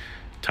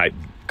type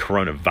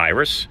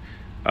coronavirus,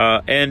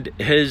 and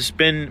has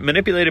been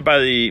manipulated by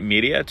the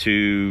media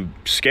to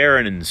scare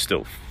and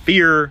instill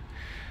fear,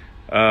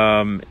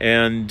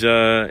 and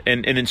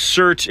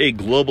insert a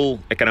global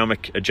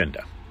economic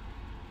agenda.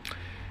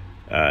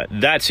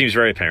 That seems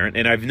very apparent,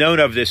 and I've known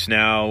of this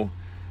now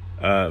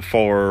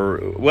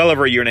for well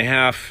over a year and a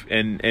half,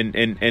 and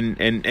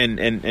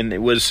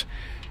it was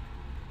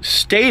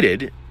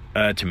stated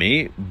to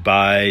me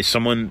by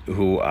someone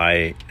who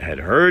I had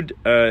heard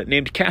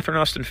named Catherine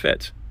Austin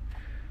Fitts.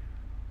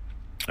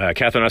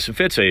 Catherine Austin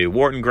Fitts, a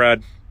Wharton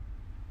grad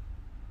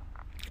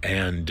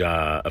and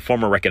a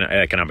former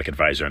economic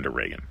advisor under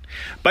Reagan.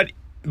 But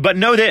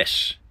know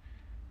this,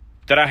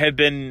 that I have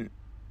been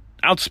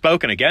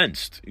outspoken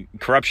against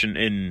corruption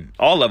in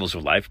all levels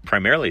of life,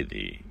 primarily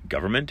the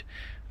government,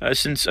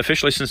 since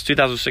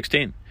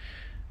 2016.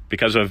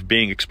 Because of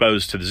being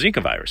exposed to the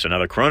Zika virus,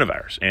 another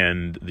coronavirus,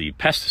 and the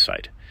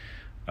pesticide,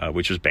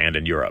 which was banned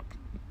in Europe.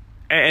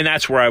 And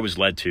that's where I was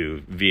led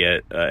to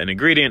via an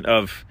ingredient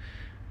of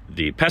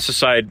the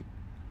pesticide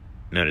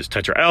known as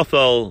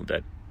tetraethyl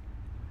that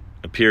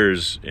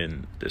appears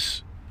in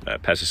this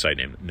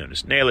pesticide known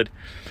as Naled.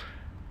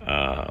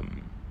 I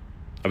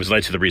was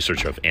led to the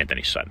research of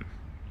Anthony Sutton.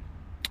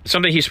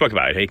 Something he spoke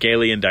about,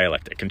 Hegelian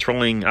dialectic,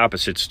 controlling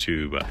opposites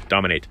to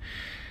dominate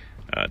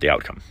the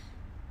outcome.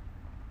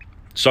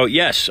 So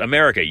yes,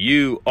 America,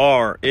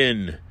 you're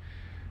in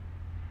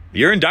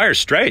dire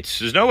straits.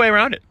 There's no way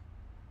around it.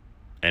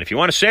 And if you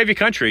want to save your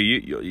country,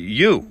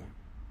 you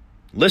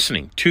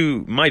listening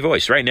to my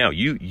voice right now,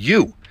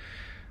 you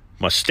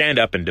must stand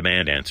up and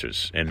demand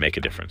answers and make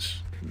a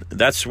difference.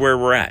 That's where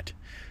we're at.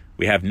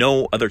 We have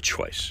no other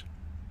choice.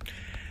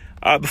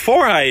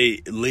 Before I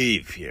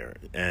leave here,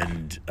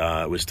 and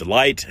it was a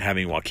delight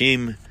having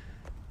Joaquim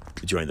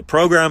join the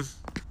program.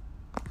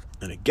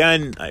 And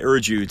again, I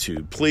urge you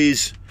to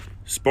please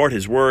support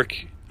his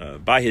work,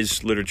 buy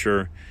his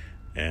literature,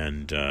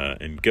 and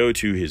go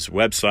to his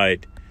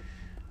website.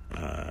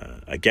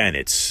 Again,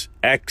 it's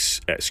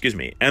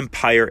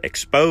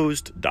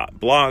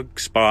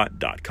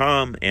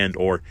empireexposed.blogspot.com and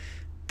or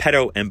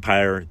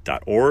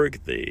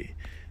pedoempire.org. The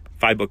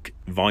 5-book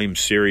volume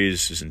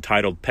series is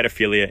entitled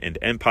Pedophilia and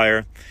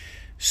Empire,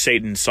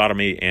 Satan,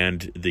 Sodomy,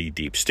 and the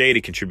Deep State.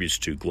 It contributes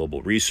to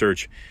global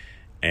research.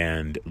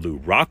 And Lou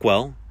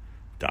Rockwell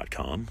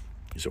westpointgraduate.com.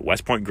 He's a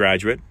West Point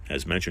graduate,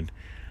 as mentioned.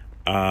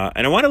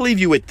 And I want to leave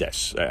you with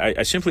this.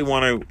 I simply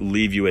want to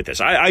leave you with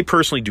this. I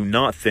personally do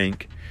not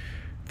think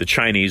the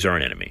Chinese are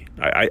an enemy.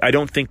 I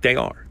don't think they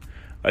are.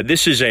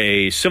 This is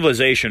a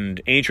civilization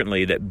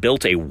anciently that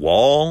built a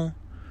wall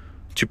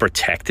to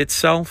protect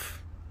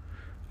itself.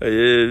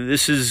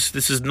 This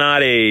is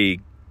not a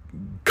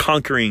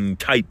conquering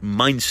type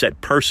mindset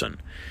person.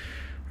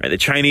 Right? The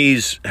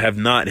Chinese have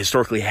not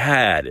historically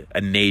had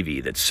a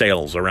navy that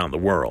sails around the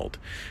world.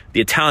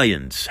 The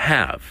Italians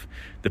have.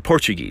 The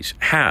Portuguese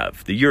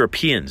have. The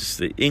Europeans,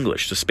 the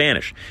English, the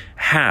Spanish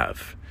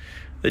have.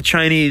 The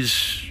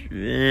Chinese,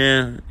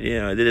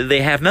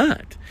 they have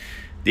not.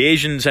 The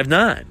Asians have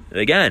not.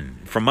 Again,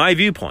 from my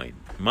viewpoint,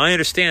 my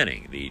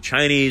understanding, the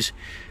Chinese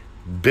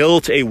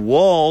built a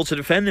wall to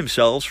defend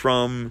themselves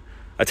from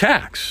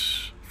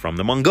attacks from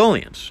the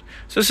Mongolians.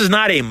 So this is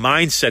not a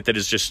mindset that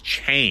has just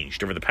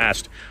changed over the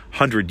past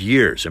 100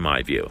 years, in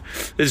my view.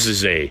 This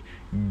is a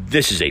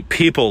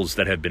peoples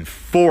that have been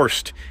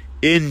coerced,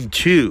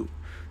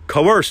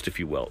 if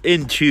you will,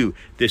 into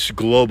this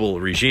global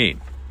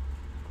regime.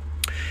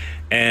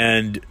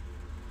 And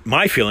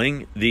my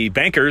feeling, the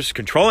bankers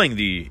controlling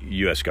the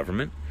U.S.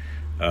 government,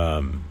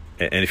 and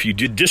if you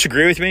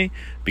disagree with me,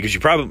 because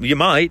you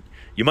might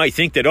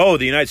think that,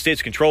 the United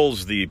States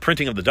controls the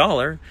printing of the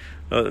dollar.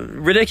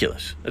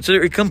 Ridiculous. It's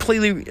a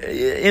completely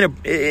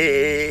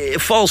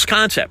false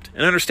concept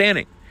and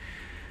understanding.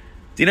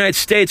 The United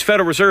States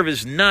Federal Reserve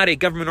is not a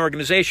government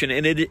organization,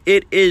 and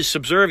it is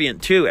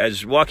subservient to,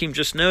 as Joachim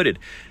just noted,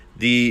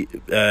 the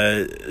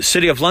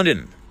City of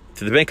London,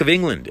 to the Bank of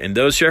England and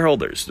those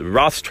shareholders, the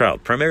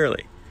Rothschild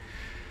primarily.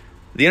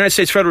 The United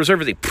States Federal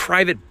Reserve is a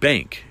private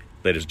bank,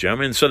 ladies and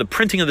gentlemen, and so the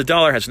printing of the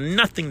dollar has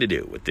nothing to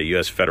do with the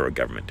U.S. federal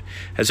government.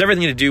 It has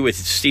everything to do with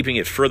steeping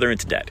it further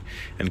into debt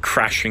and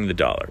crashing the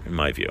dollar, in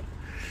my view.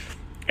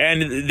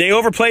 And they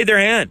overplayed their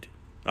hand.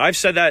 I've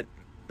said that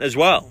as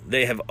well.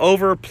 They have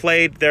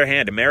overplayed their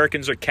hand.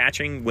 Americans are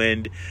catching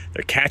wind.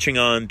 They're catching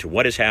on to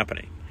what is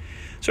happening.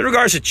 So in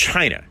regards to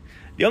China,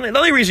 the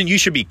only reason you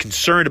should be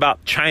concerned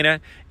about China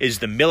is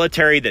the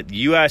military that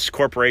U.S.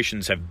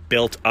 corporations have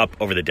built up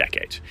over the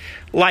decades,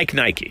 like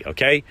Nike,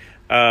 okay?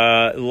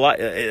 Whatever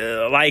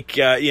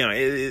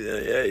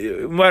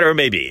it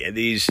may be,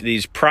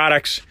 these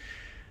products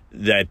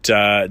that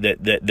have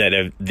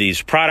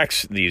these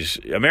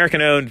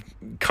American-owned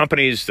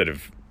companies that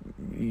have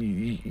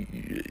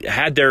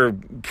had their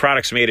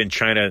products made in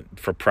China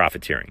for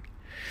profiteering.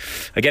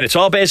 Again, it's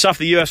all based off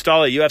the U.S.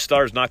 dollar. The U.S.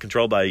 dollar is not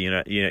controlled by the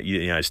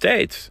United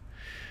States.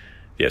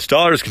 The U.S.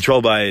 dollar is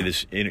controlled by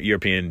this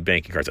European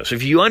banking cartel. So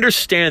if you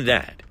understand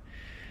that,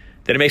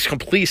 then it makes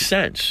complete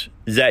sense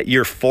that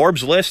your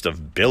Forbes list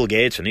of Bill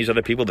Gates and these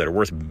other people that are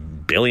worth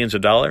billions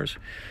of dollars,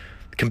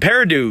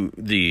 compared to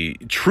the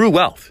true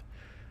wealth,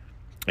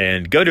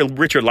 and go to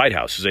Richard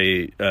Lighthouse,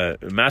 he's got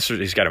a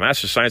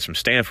master's of science from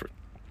Stanford.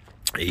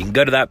 You can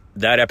go to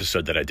that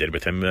episode that I did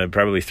with him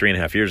probably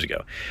 3.5 years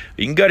ago.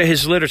 You can go to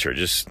his literature,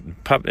 just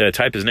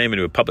type his name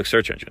into a public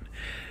search engine.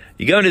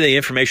 You go into the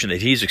information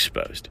that he's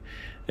exposed.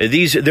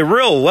 The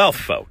real wealth,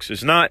 folks,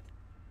 is not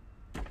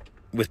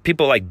with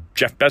people like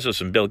Jeff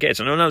Bezos and Bill Gates.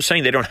 And I'm not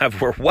saying they don't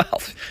have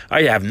wealth.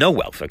 I have no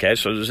wealth, okay?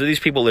 So these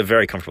people live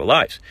very comfortable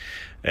lives,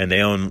 and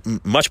they own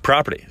much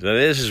property. So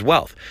this is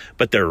wealth.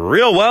 But their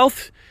real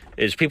wealth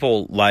is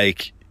people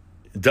like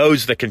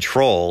those that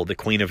control the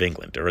Queen of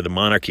England or the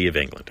monarchy of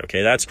England.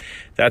 Okay, that's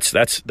wealth.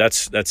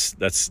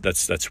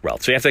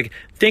 So you have to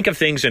think of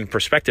things in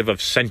perspective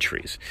of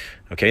centuries.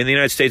 Okay, and the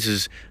United States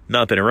has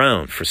not been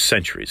around for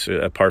centuries,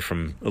 apart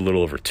from a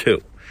little over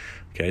 2.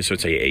 Okay, so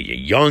it's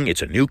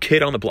it's a new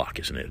kid on the block,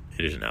 isn't it?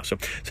 It is now. So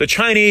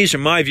Chinese, in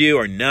my view,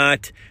 are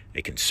not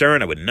a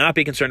concern. I would not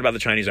be concerned about the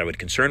Chinese. I would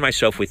concern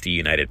myself with the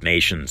United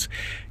Nations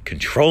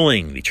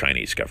controlling the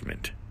Chinese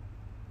government.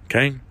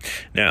 Okay?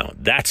 Now,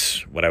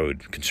 that's what I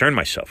would concern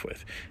myself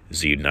with.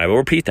 I will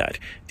repeat that.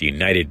 The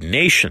United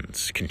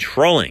Nations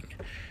controlling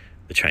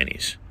the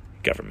Chinese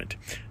government.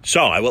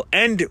 So I will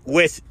end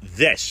with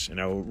this,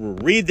 and I will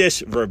read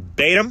this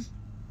verbatim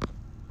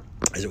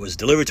as it was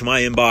delivered to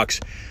my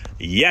inbox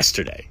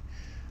yesterday.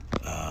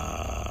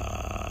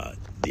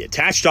 The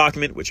attached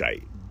document, which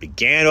I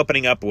began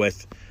opening up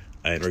with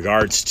in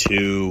regards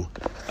to,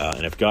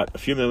 and I've got a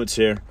few minutes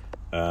here,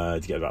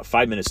 to get about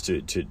 5 minutes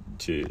to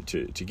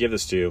give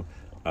this to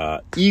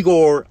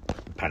Igor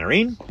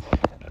Panarin,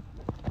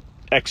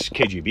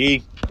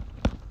 ex-KGB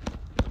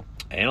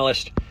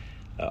analyst.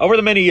 Over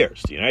the many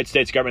years, the United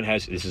States government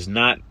has. This is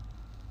not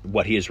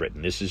what he has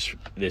written. This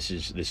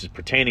is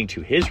pertaining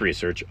to his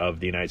research of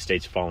the United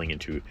States falling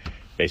into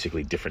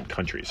basically different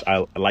countries,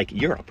 like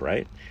Europe,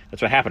 right?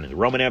 That's what happened. The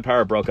Roman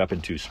Empire broke up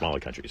into smaller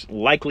countries.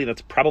 Likely,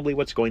 that's probably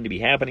what's going to be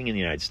happening in the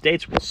United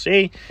States. We'll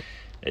see.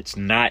 It's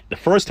not the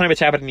first time it's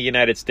happened in the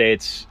United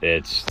States.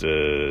 It's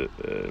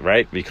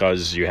right,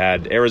 because you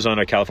had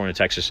Arizona, California,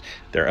 Texas,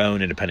 their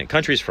own independent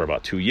countries for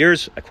about 2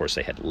 years. Of course,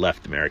 they had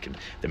left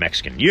the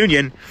Mexican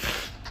Union.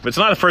 But it's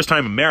not the first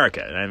time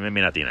America, I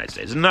mean not the United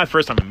States, it's not the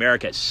first time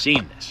America has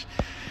seen this.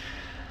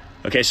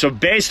 Okay, so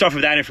based off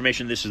of that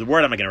information, this is the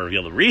word. I'm not going to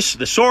reveal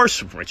the source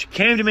from which it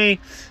came to me,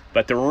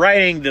 but the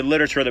writing, the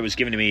literature that was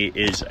given to me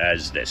is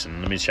as this.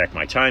 And let me check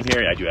my time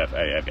here. I've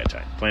got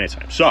time, plenty of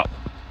time. So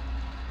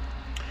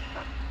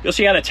you'll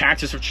see how the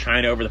tactics of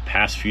China over the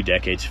past few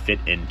decades fit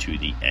into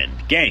the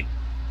end game.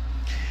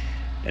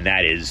 And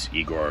that is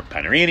Igor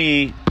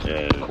Panarini,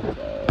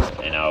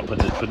 and I'll put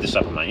this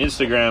up on my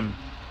Instagram.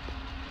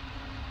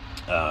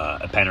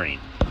 Panarin,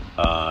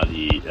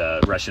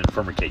 the Russian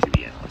former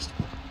KGB analyst,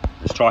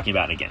 is talking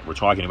about, and again, we're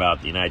talking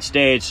about the United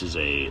States as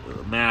a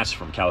mass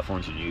from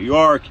California to New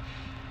York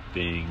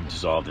being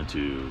dissolved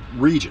into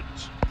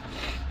regions.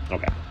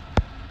 Okay.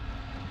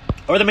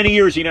 Over the many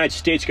years, the United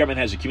States government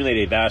has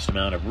accumulated a vast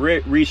amount of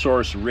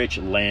resource-rich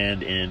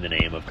land in the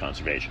name of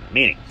conservation,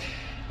 meaning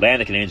land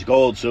that contains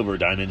gold, silver,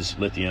 diamonds,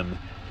 lithium,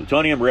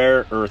 plutonium,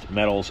 rare earth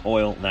metals,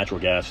 oil,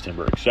 natural gas,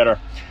 timber, etc.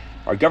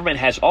 Our government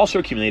has also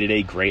accumulated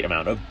a great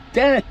amount of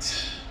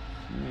debt,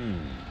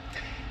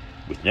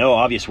 with no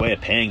obvious way of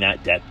paying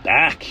that debt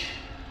back.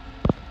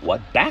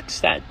 What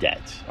backs that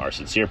debt? Our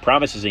sincere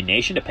promise as a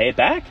nation to pay it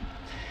back?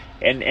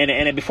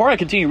 And before I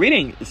continue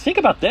reading, think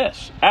about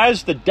this.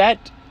 As the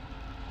debt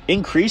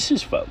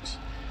increases, folks,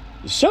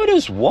 so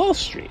does Wall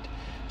Street.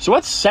 So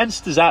what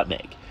sense does that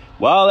make?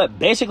 Well, that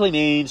basically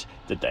means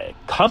that the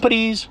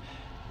companies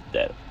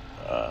that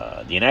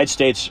the United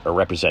States are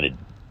represented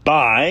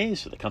by,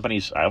 so the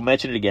companies, I'll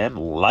mention it again,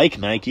 like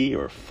Nike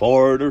or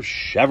Ford or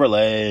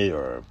Chevrolet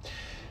or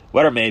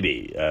whatever it may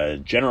be,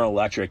 General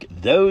Electric,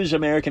 those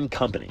American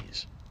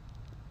companies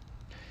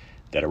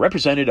that are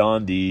represented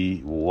on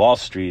the Wall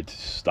Street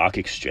Stock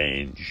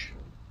Exchange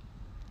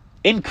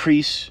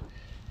increase.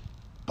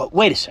 But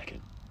wait a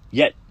second,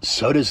 yet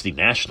so does the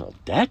national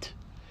debt?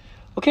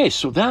 Okay,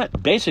 so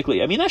that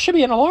basically, that should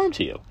be an alarm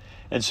to you.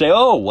 And say,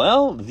 oh,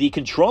 well, the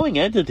controlling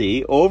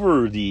entity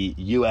over the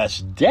U.S.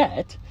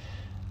 debt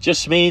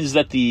just means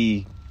that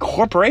the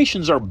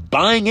corporations are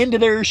buying into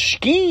their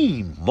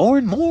scheme more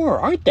and more,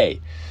 aren't they?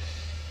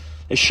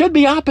 It should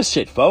be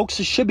opposite, folks.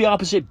 It should be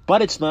opposite,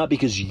 but it's not,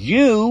 because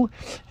you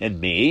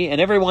and me and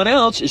everyone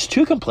else is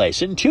too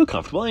complacent and too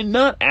comfortable and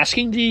not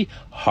asking the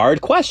hard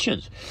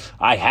questions.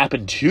 I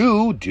happen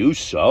to do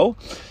so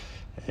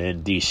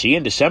in D.C.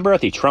 in December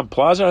at the Trump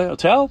Plaza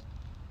Hotel.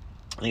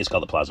 I think it's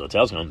called the Plaza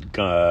Hotel. It's on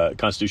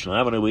Constitutional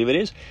Avenue, I believe it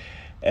is.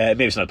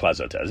 Maybe it's not the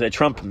Plaza Hotel. It's a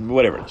Trump,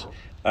 whatever it is.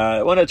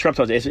 One of the Trump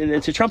hotels.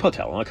 It's a Trump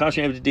hotel on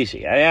Constitutional Avenue,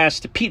 D.C. I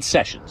asked Pete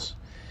Sessions.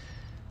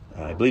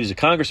 I believe he's a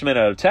congressman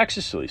out of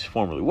Texas, at least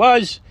formerly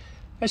was.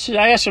 I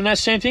asked him that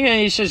same thing, and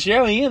he says,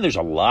 yeah, Ian, there's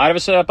a lot of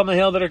us up on the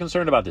Hill that are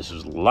concerned about this. It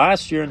was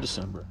last year in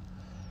December.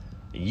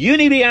 You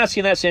need to be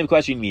asking that same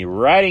question. You need to be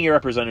writing your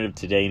representative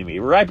today. You need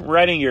to be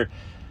writing your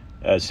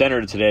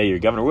senator today, your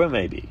governor, whoever it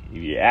may be.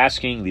 You're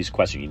asking these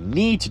questions. You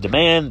need to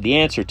demand the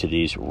answer to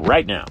these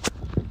right now.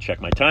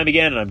 Check my time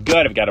again, and I'm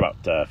good. I've got about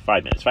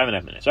 5 minutes,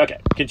 5.5 minutes. Okay,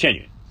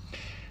 continuing.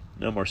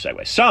 No more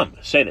segues. Some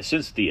say that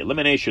since the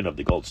elimination of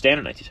the gold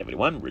standard in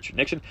 1971, Richard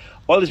Nixon,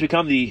 oil has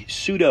become the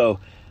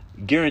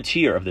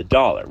pseudo-guaranteer of the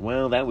dollar.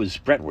 Well, that was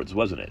Bretton Woods,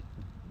 wasn't it?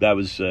 That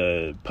was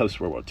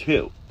post-World War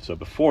II, so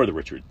before the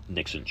Richard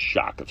Nixon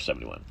shock of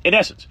 71. In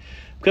essence,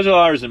 because the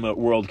dollar is the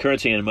world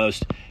currency and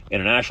most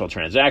international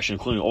transactions,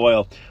 including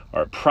oil,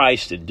 are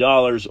priced in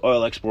dollars,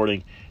 oil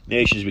exporting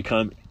nations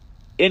become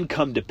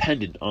income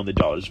dependent on the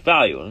dollar's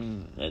value.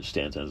 And that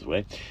stands as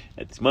way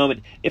at this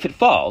moment. If it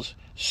falls,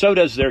 so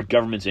does their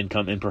government's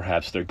income and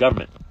perhaps their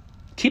government.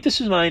 Keep this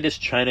in mind as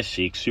China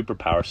seeks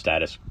superpower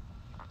status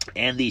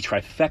and the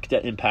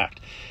trifecta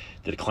impact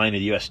the decline of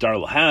the U.S. dollar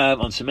will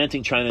have on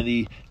cementing China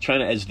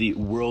as the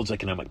world's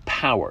economic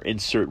power.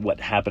 Insert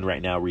what happened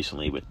right now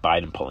recently with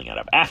Biden pulling out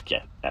of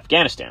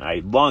Afghanistan.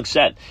 I long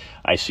said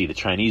I see the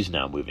Chinese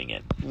now moving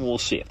in. We'll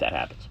see if that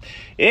happens.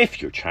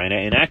 If you're China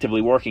and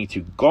actively working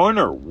to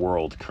garner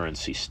world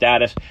currency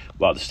status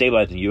while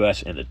stabilizing the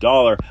U.S. and the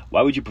dollar,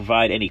 why would you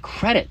provide any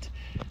credit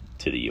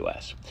to the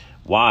U.S.?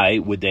 Why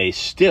would they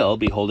still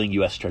be holding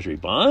U.S. Treasury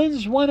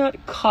bonds? Why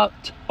not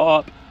cut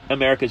up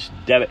America's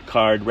debit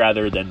card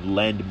rather than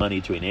lend money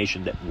to a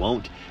nation that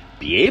won't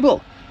be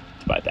able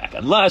to buy back?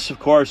 Unless, of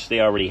course, they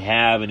already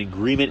have an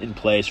agreement in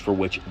place for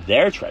which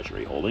their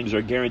treasury holdings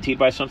are guaranteed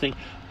by something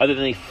other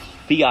than a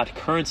fiat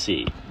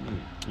currency.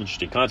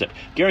 Interesting concept.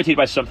 Guaranteed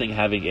by something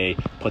having a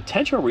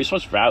potential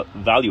resource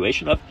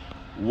valuation of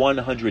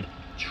 $100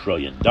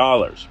 trillion.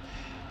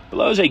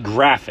 Below is a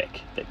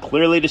graphic that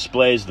clearly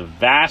displays the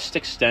vast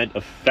extent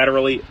of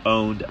federally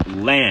owned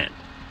land.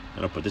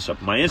 And I'll put this up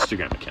on my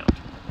Instagram account.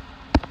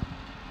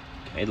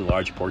 Okay, the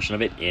large portion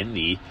of it in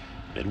the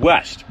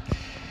Midwest.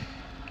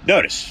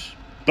 Notice,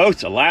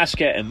 both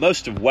Alaska and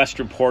most of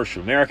western portions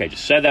of America, I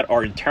just said that,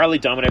 are entirely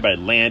dominated by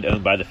land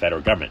owned by the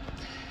federal government.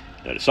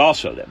 Notice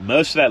also that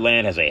most of that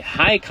land has a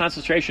high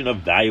concentration of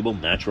valuable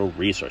natural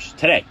resources.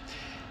 Today,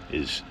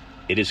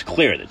 it is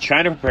clear that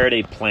China prepared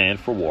a plan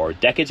for war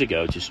decades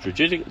ago to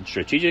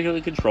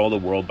strategically control the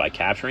world by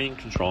capturing and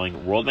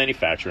controlling world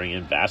manufacturing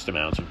and vast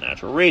amounts of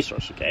natural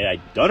resources. Okay,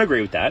 I don't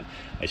agree with that.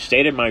 I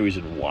stated my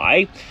reason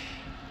why.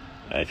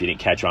 If you didn't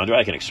catch on to it,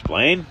 I can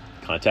explain.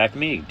 Contact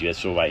me. Do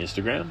so by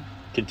Instagram.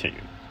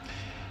 Continuing.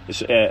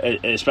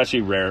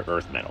 Especially rare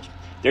earth metals.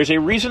 There's a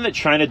reason that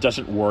China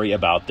doesn't worry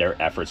about their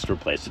efforts to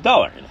replace the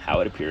dollar and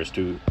how it appears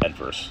to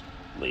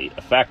adversely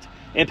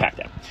impact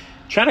them.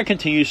 China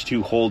continues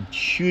to hold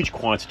huge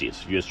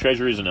quantities of U.S.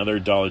 treasuries and other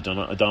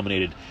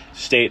dollar-dominated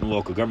state and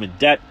local government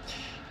debt,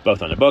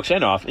 both on the books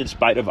and off, in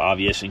spite of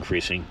obvious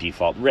increasing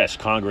default risk.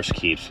 Congress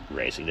keeps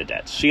raising the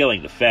debt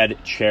ceiling. The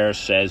Fed chair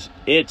says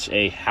it's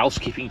a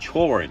housekeeping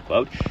chore, end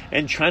quote,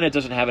 and China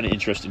doesn't have an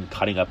interest in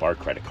cutting up our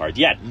credit card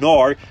yet,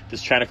 nor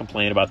does China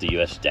complain about the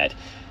U.S. debt.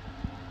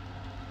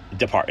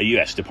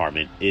 U.S.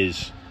 department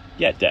is,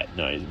 debt,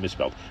 no, it's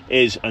misspelled,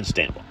 is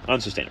unsustainable.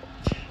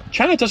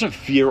 China doesn't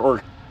fear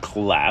our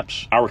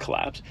collapse.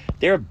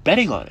 They're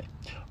betting on it.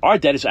 Our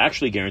debt is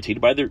actually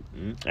guaranteed by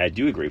I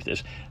do agree with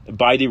this,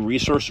 by the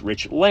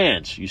resource-rich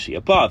lands you see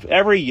above.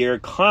 Every year,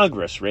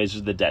 Congress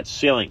raises the debt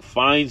ceiling,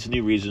 finds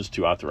new reasons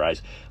to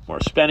authorize more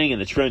spending in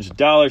the trillions of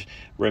dollars,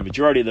 where a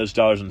majority of those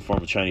dollars in the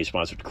form of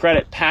Chinese-sponsored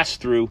credit pass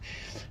through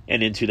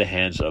and into the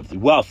hands of the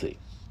wealthy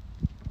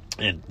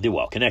and the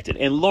well-connected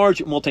and large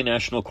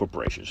multinational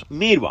corporations.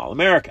 Meanwhile,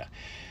 America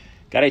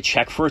got a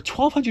check for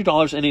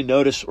 $1,200 and a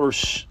notice or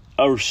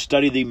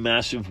study the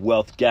massive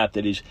wealth gap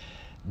that is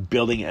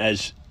building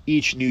as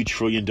each new $1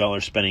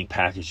 trillion spending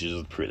package is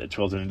approved. That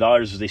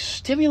 $1,200 is a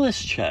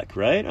stimulus check,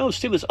 right? Oh,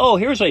 stimulus. Oh,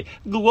 here's a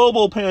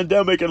global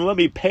pandemic, and let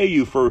me pay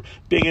you for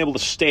being able to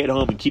stay at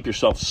home and keep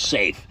yourself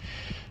safe.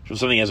 From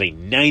something as a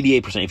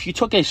 98%. If you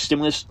took a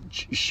stimulus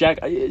check,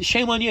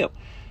 shame on you.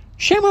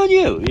 Shame on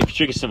you if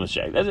you took a stimulus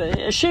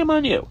check. Shame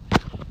on you.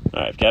 All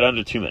right, I've got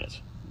under 2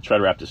 minutes. Try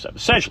to wrap this up.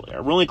 Essentially,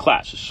 our ruling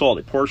class has sold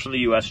a portion of the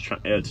U.S.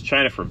 to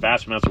China for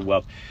vast amounts of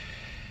wealth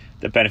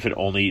that benefit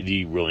only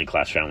the ruling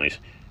class families,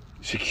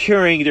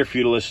 securing their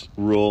feudalist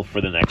rule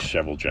for the next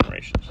several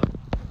generations.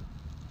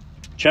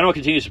 China will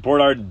continue to support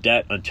our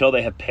debt until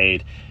they have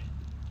paid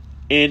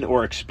in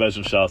or expose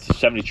themselves to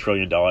 $70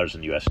 trillion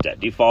in U.S. debt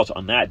defaults.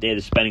 On that day,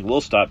 the spending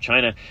will stop.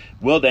 China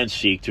will then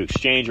seek to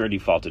exchange our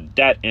defaulted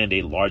debt and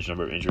a large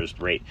number of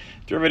interest rate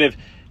derivative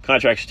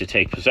contracts to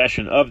take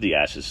possession of the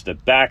assets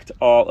that backed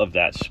all of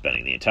that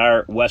spending, the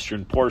entire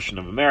western portion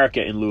of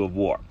America in lieu of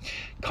war.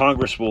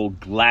 Congress will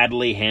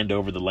gladly hand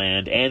over the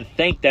land and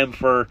thank them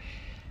for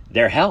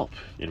their help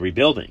in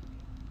rebuilding.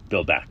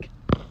 Build back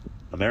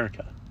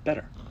America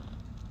better.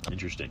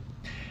 Interesting.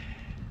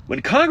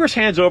 When Congress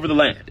hands over the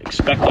land,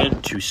 expect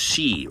them to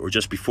see, or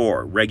just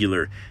before,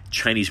 regular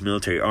Chinese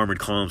military armored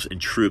columns and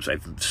troops,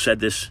 I've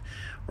said this,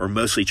 or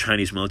mostly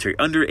Chinese military,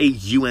 under a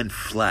UN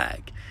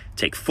flag,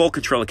 take full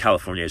control of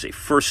California as a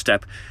first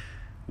step,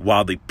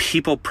 while the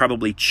people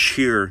probably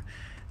cheer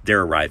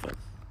their arrival.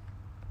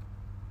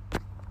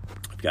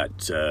 I've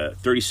got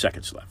 30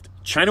 seconds left.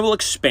 China will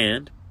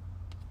expand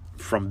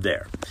from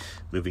there,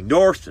 moving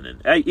north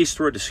and then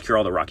eastward to secure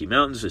all the Rocky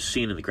Mountains, as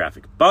seen in the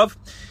graphic above.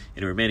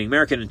 And the remaining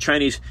American and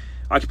Chinese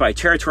occupied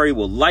territory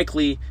will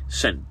likely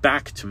send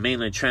back to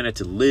mainland China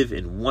to live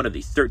in one of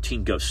the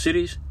 13 ghost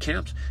cities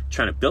camps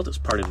China built as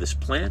part of this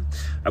plan.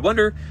 I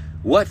wonder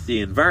what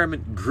the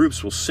environment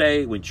groups will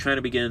say when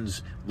China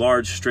begins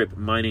large strip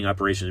mining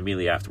operations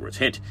immediately afterwards.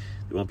 Hint,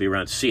 they won't be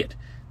around to see it.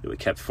 They were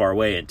kept far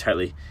away and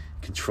tightly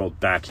controlled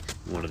back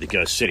in one of the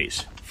ghost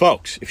cities.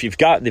 Folks, if you've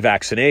gotten the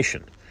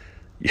vaccination,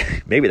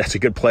 maybe that's a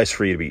good place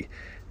for you to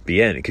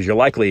be in, because you'll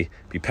likely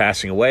be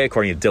passing away,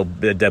 according to Del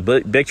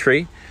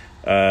Bigtree.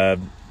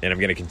 And I'm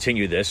going to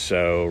continue this,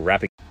 so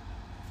wrapping.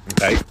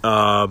 Okay.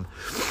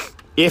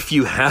 If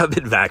you have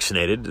been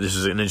vaccinated, this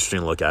is an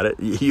interesting look at it,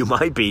 you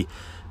might be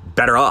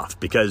better off,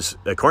 because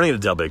according to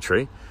Del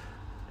Bigtree,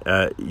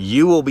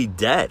 you will be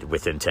dead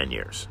within 10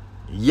 years.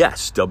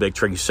 Yes, Del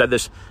Bigtree said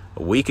this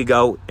a week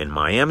ago in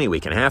Miami, a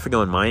week and a half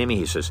ago in Miami.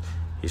 He says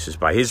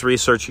by his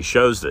research, he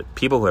shows that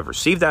people who have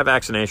received that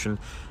vaccination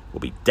will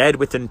be dead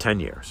within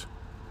 10 years.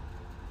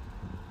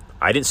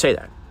 I didn't say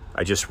that.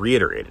 I just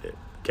reiterated it.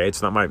 Okay,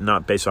 it's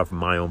not based off of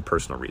my own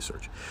personal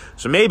research.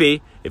 So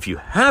maybe if you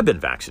have been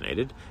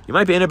vaccinated, you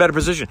might be in a better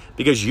position,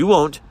 because you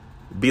won't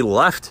be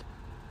left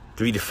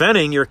to be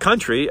defending your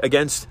country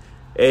against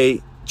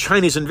a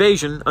Chinese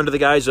invasion under the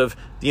guise of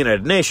the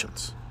United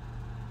Nations,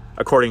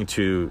 according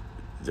to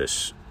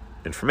this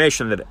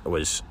information that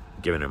was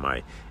given in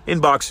my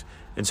inbox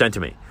and sent to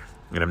me.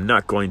 And I'm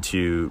not going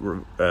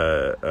to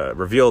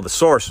reveal the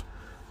source,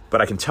 but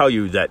I can tell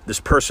you that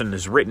this person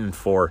has written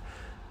for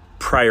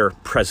prior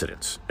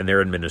presidents and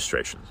their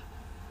administrations.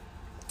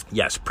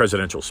 Yes,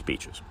 presidential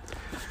speeches.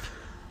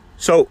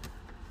 So,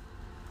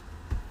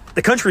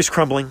 the country's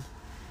crumbling.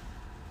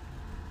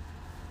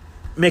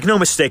 Make no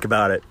mistake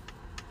about it.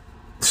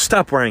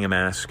 Stop wearing a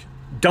mask.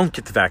 Don't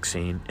get the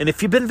vaccine. And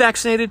if you've been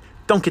vaccinated,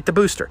 don't get the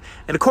booster.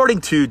 And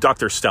according to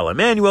Dr. Stella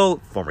Emanuel,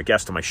 former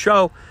guest on my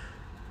show,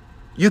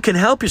 you can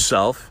help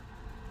yourself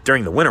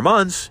during the winter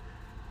months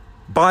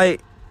by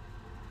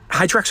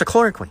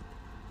hydroxychloroquine.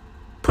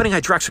 Putting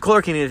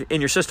hydroxychloroquine in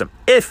your system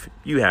if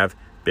you have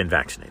been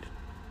vaccinated.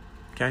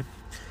 Okay?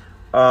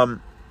 And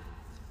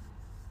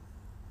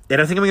I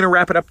think I'm going to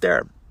wrap it up there.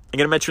 I'm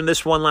going to mention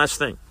this one last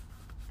thing.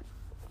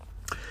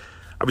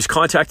 I was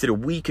contacted a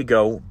week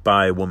ago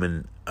by a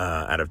woman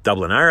out of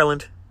Dublin,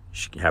 Ireland.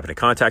 She happened to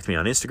contact me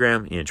on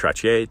Instagram, Ian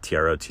Trottier,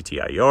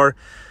 Trottier.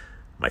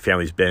 My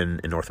family's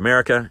been in North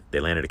America. They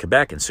landed at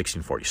Quebec in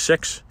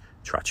 1646.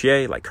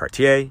 Trottier, like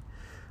Cartier.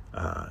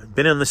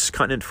 Been on this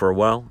continent for a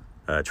while.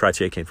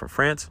 Trottier came from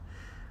France.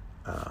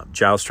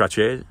 Giles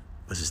Trottier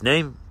was his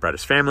name. Brought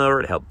his family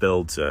over to help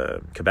build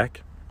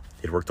Quebec.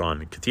 He'd worked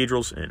on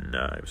cathedrals, and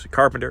he was a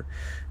carpenter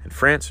in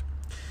France.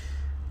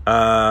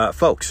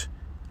 Folks,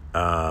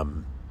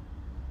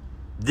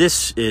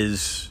 this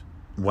is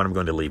what I'm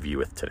going to leave you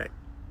with today.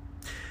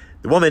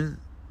 The woman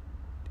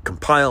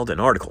compiled an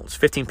article. It's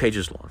 15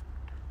 pages long.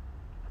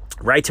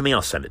 Write to me.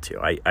 I'll send it to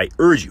you. I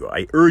urge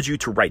you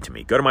to write to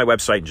me. Go to my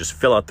website and just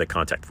fill out the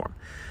contact form.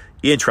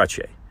 Ian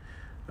Trottier.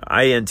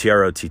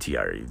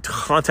 INTROTTIER.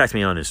 Contact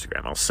me on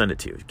Instagram. I'll send it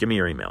to you. Give me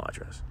your email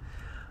address.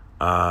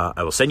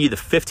 I will send you the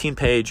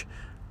 15-page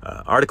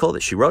article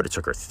that she wrote. It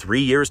took her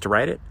 3 years to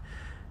write it.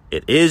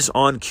 It is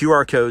on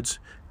QR codes,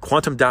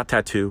 quantum dot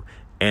tattoo,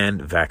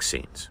 and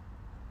vaccines.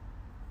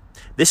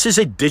 This is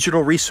a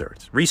digital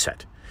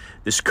reset.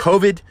 This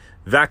COVID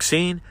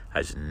vaccine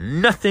has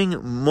nothing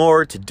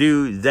more to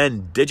do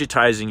than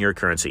digitizing your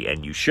currency,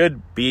 and you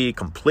should be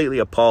completely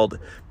appalled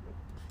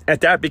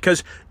at that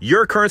because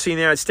your currency in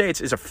the United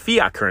States is a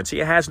fiat currency.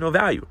 It has no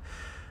value.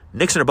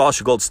 Nixon abolished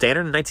the gold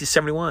standard in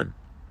 1971.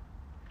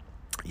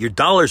 Your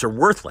dollars are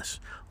worthless.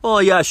 Oh,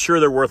 yeah, sure,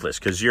 they're worthless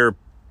because you're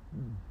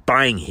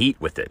buying heat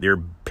with it.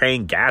 You're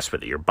paying gas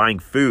with it. You're buying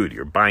food.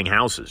 You're buying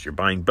houses. You're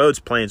buying boats,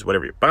 planes,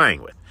 whatever you're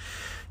buying with.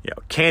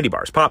 Candy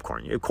bars,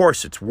 popcorn. Of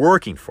course, it's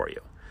working for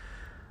you.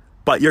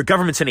 But your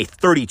government's in a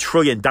 $30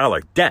 trillion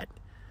debt,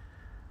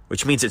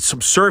 which means it's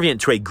subservient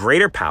to a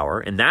greater power,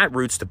 and that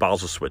roots to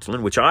Basel,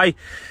 Switzerland, which I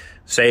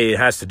say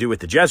has to do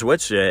with the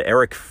Jesuits.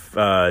 Eric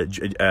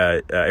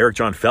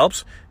John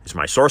Phelps is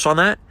my source on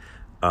that.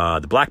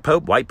 The Black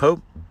Pope, White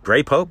Pope,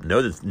 Gray Pope,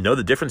 know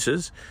the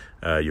differences.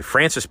 Your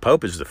Francis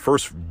Pope is the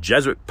first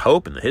Jesuit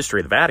Pope in the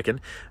history of the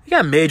Vatican. You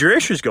got major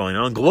issues going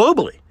on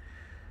globally.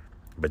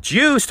 But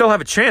you still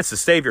have a chance to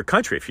save your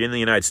country if you're in the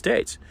United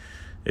States.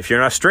 If you're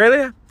in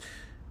Australia,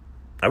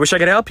 I wish I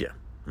could help you.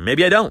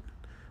 Maybe I don't.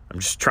 I'm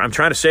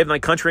trying to save my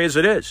country as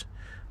it is.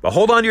 But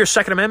hold on to your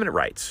Second Amendment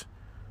rights.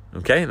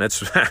 Okay? And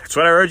that's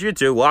what I urge you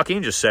to.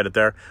 Joaquin just said it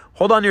there.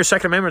 Hold on to your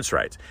Second Amendment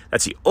rights.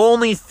 That's the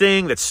only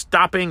thing that's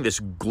stopping this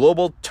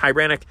global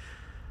tyrannic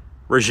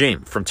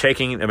regime from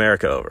taking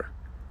America over,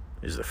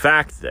 is the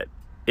fact that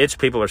its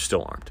people are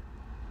still armed.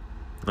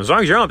 As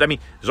long as you're armed,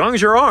 as long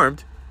as you're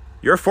armed,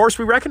 you're a force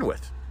we reckon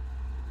with.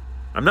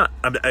 I'm not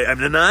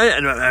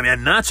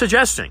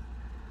suggesting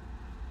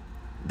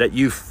that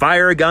you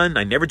fire a gun.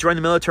 I never joined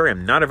the military.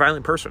 I'm not a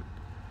violent person.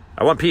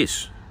 I want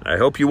peace. I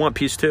hope you want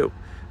peace too.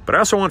 But I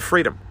also want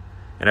freedom.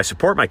 And I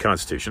support my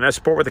Constitution. I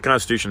support what the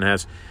Constitution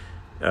has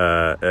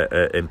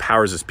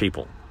empowers its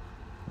people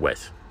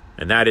with.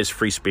 And that is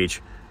free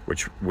speech,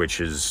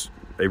 which is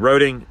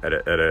eroding at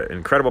an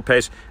incredible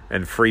pace,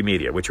 and free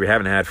media, which we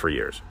haven't had for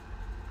years.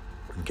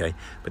 Okay?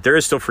 But there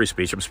is still free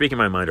speech. I'm speaking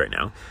my mind right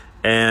now.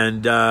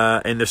 And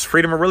there's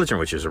freedom of religion,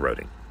 which is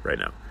eroding right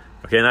now.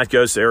 Okay, and that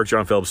goes to Eric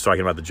John Phelps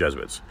talking about the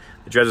Jesuits.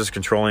 The Jesuits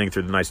controlling,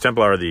 through the Knights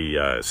Templar,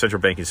 the central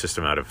banking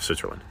system out of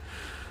Switzerland.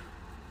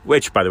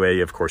 Which, by the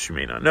way, of course, you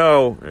may not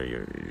know.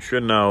 You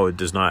should know. It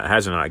has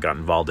not got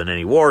involved in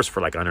any wars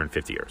for like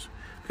 150 years.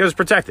 Because it's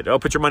protected. Oh,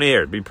 put your money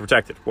here. Be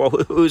protected. Well,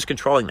 who's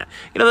controlling that?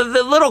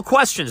 The little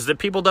questions that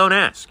people don't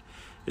ask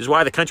is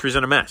why the country's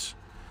in a mess.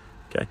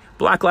 Okay,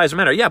 Black Lives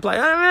Matter. Yeah, I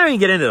don't even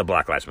get into the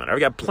Black Lives Matter. I've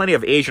got plenty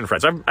of Asian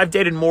friends. I've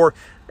dated more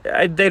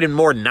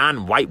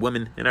non-white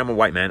women, and I'm a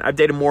white man. I've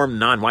dated more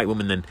non-white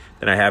women than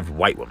I have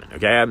white women.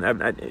 Okay,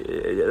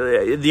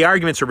 the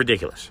arguments are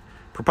ridiculous,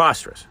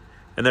 preposterous,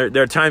 and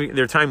they're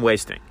time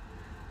wasting.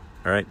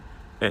 All right,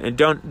 and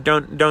don't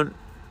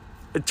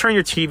turn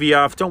your TV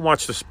off. Don't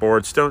watch the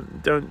sports.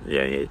 Don't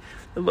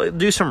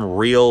do some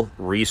real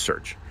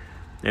research.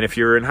 And if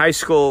you're in high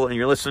school and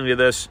you're listening to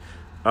this,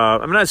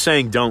 I'm not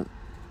saying don't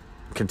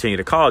continue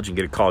to college and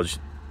get a college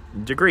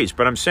degrees,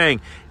 but I'm saying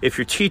if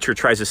your teacher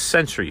tries to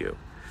censor you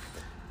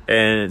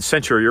and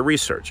censor your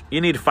research, you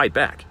need to fight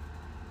back.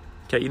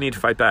 Okay, you need to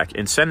fight back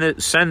and send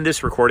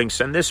this recording,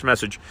 send this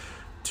message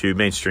to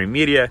mainstream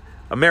media.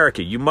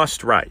 America, you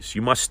must rise,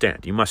 you must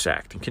stand, you must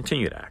act, and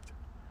continue to act.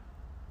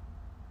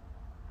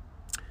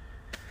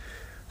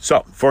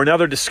 So, for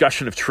another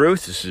discussion of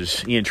truth, this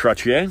is Ian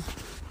Trottier.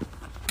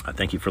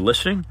 Thank you for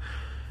listening.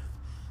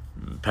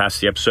 Pass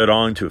the episode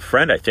on to a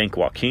friend. I thank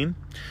Joaquin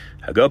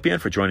Hagopian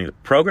for joining the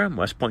program,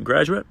 West Point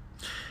graduate.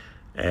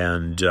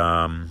 And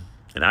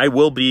I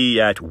will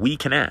be at We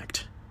Can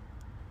Act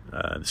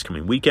this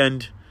coming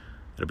weekend.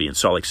 It'll be in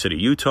Salt Lake City,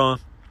 Utah.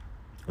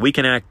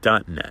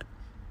 WeCanAct.net.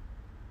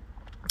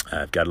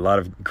 I've got a lot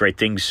of great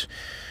things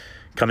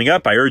coming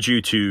up. I urge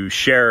you to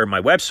share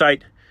my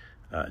website,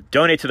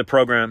 donate to the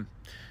program.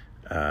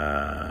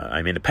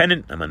 I'm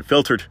independent, I'm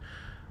unfiltered,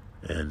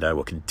 and I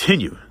will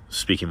continue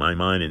speaking my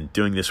mind and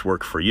doing this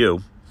work for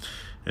you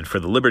and for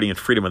the liberty and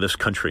freedom of this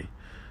country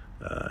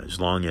as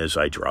long as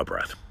I draw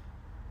breath.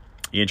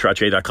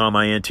 IanTrottier.com,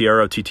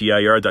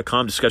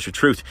 INTROTTIER.com. Discuss your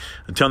truth.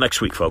 Until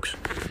next week, folks,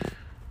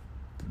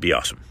 be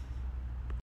awesome.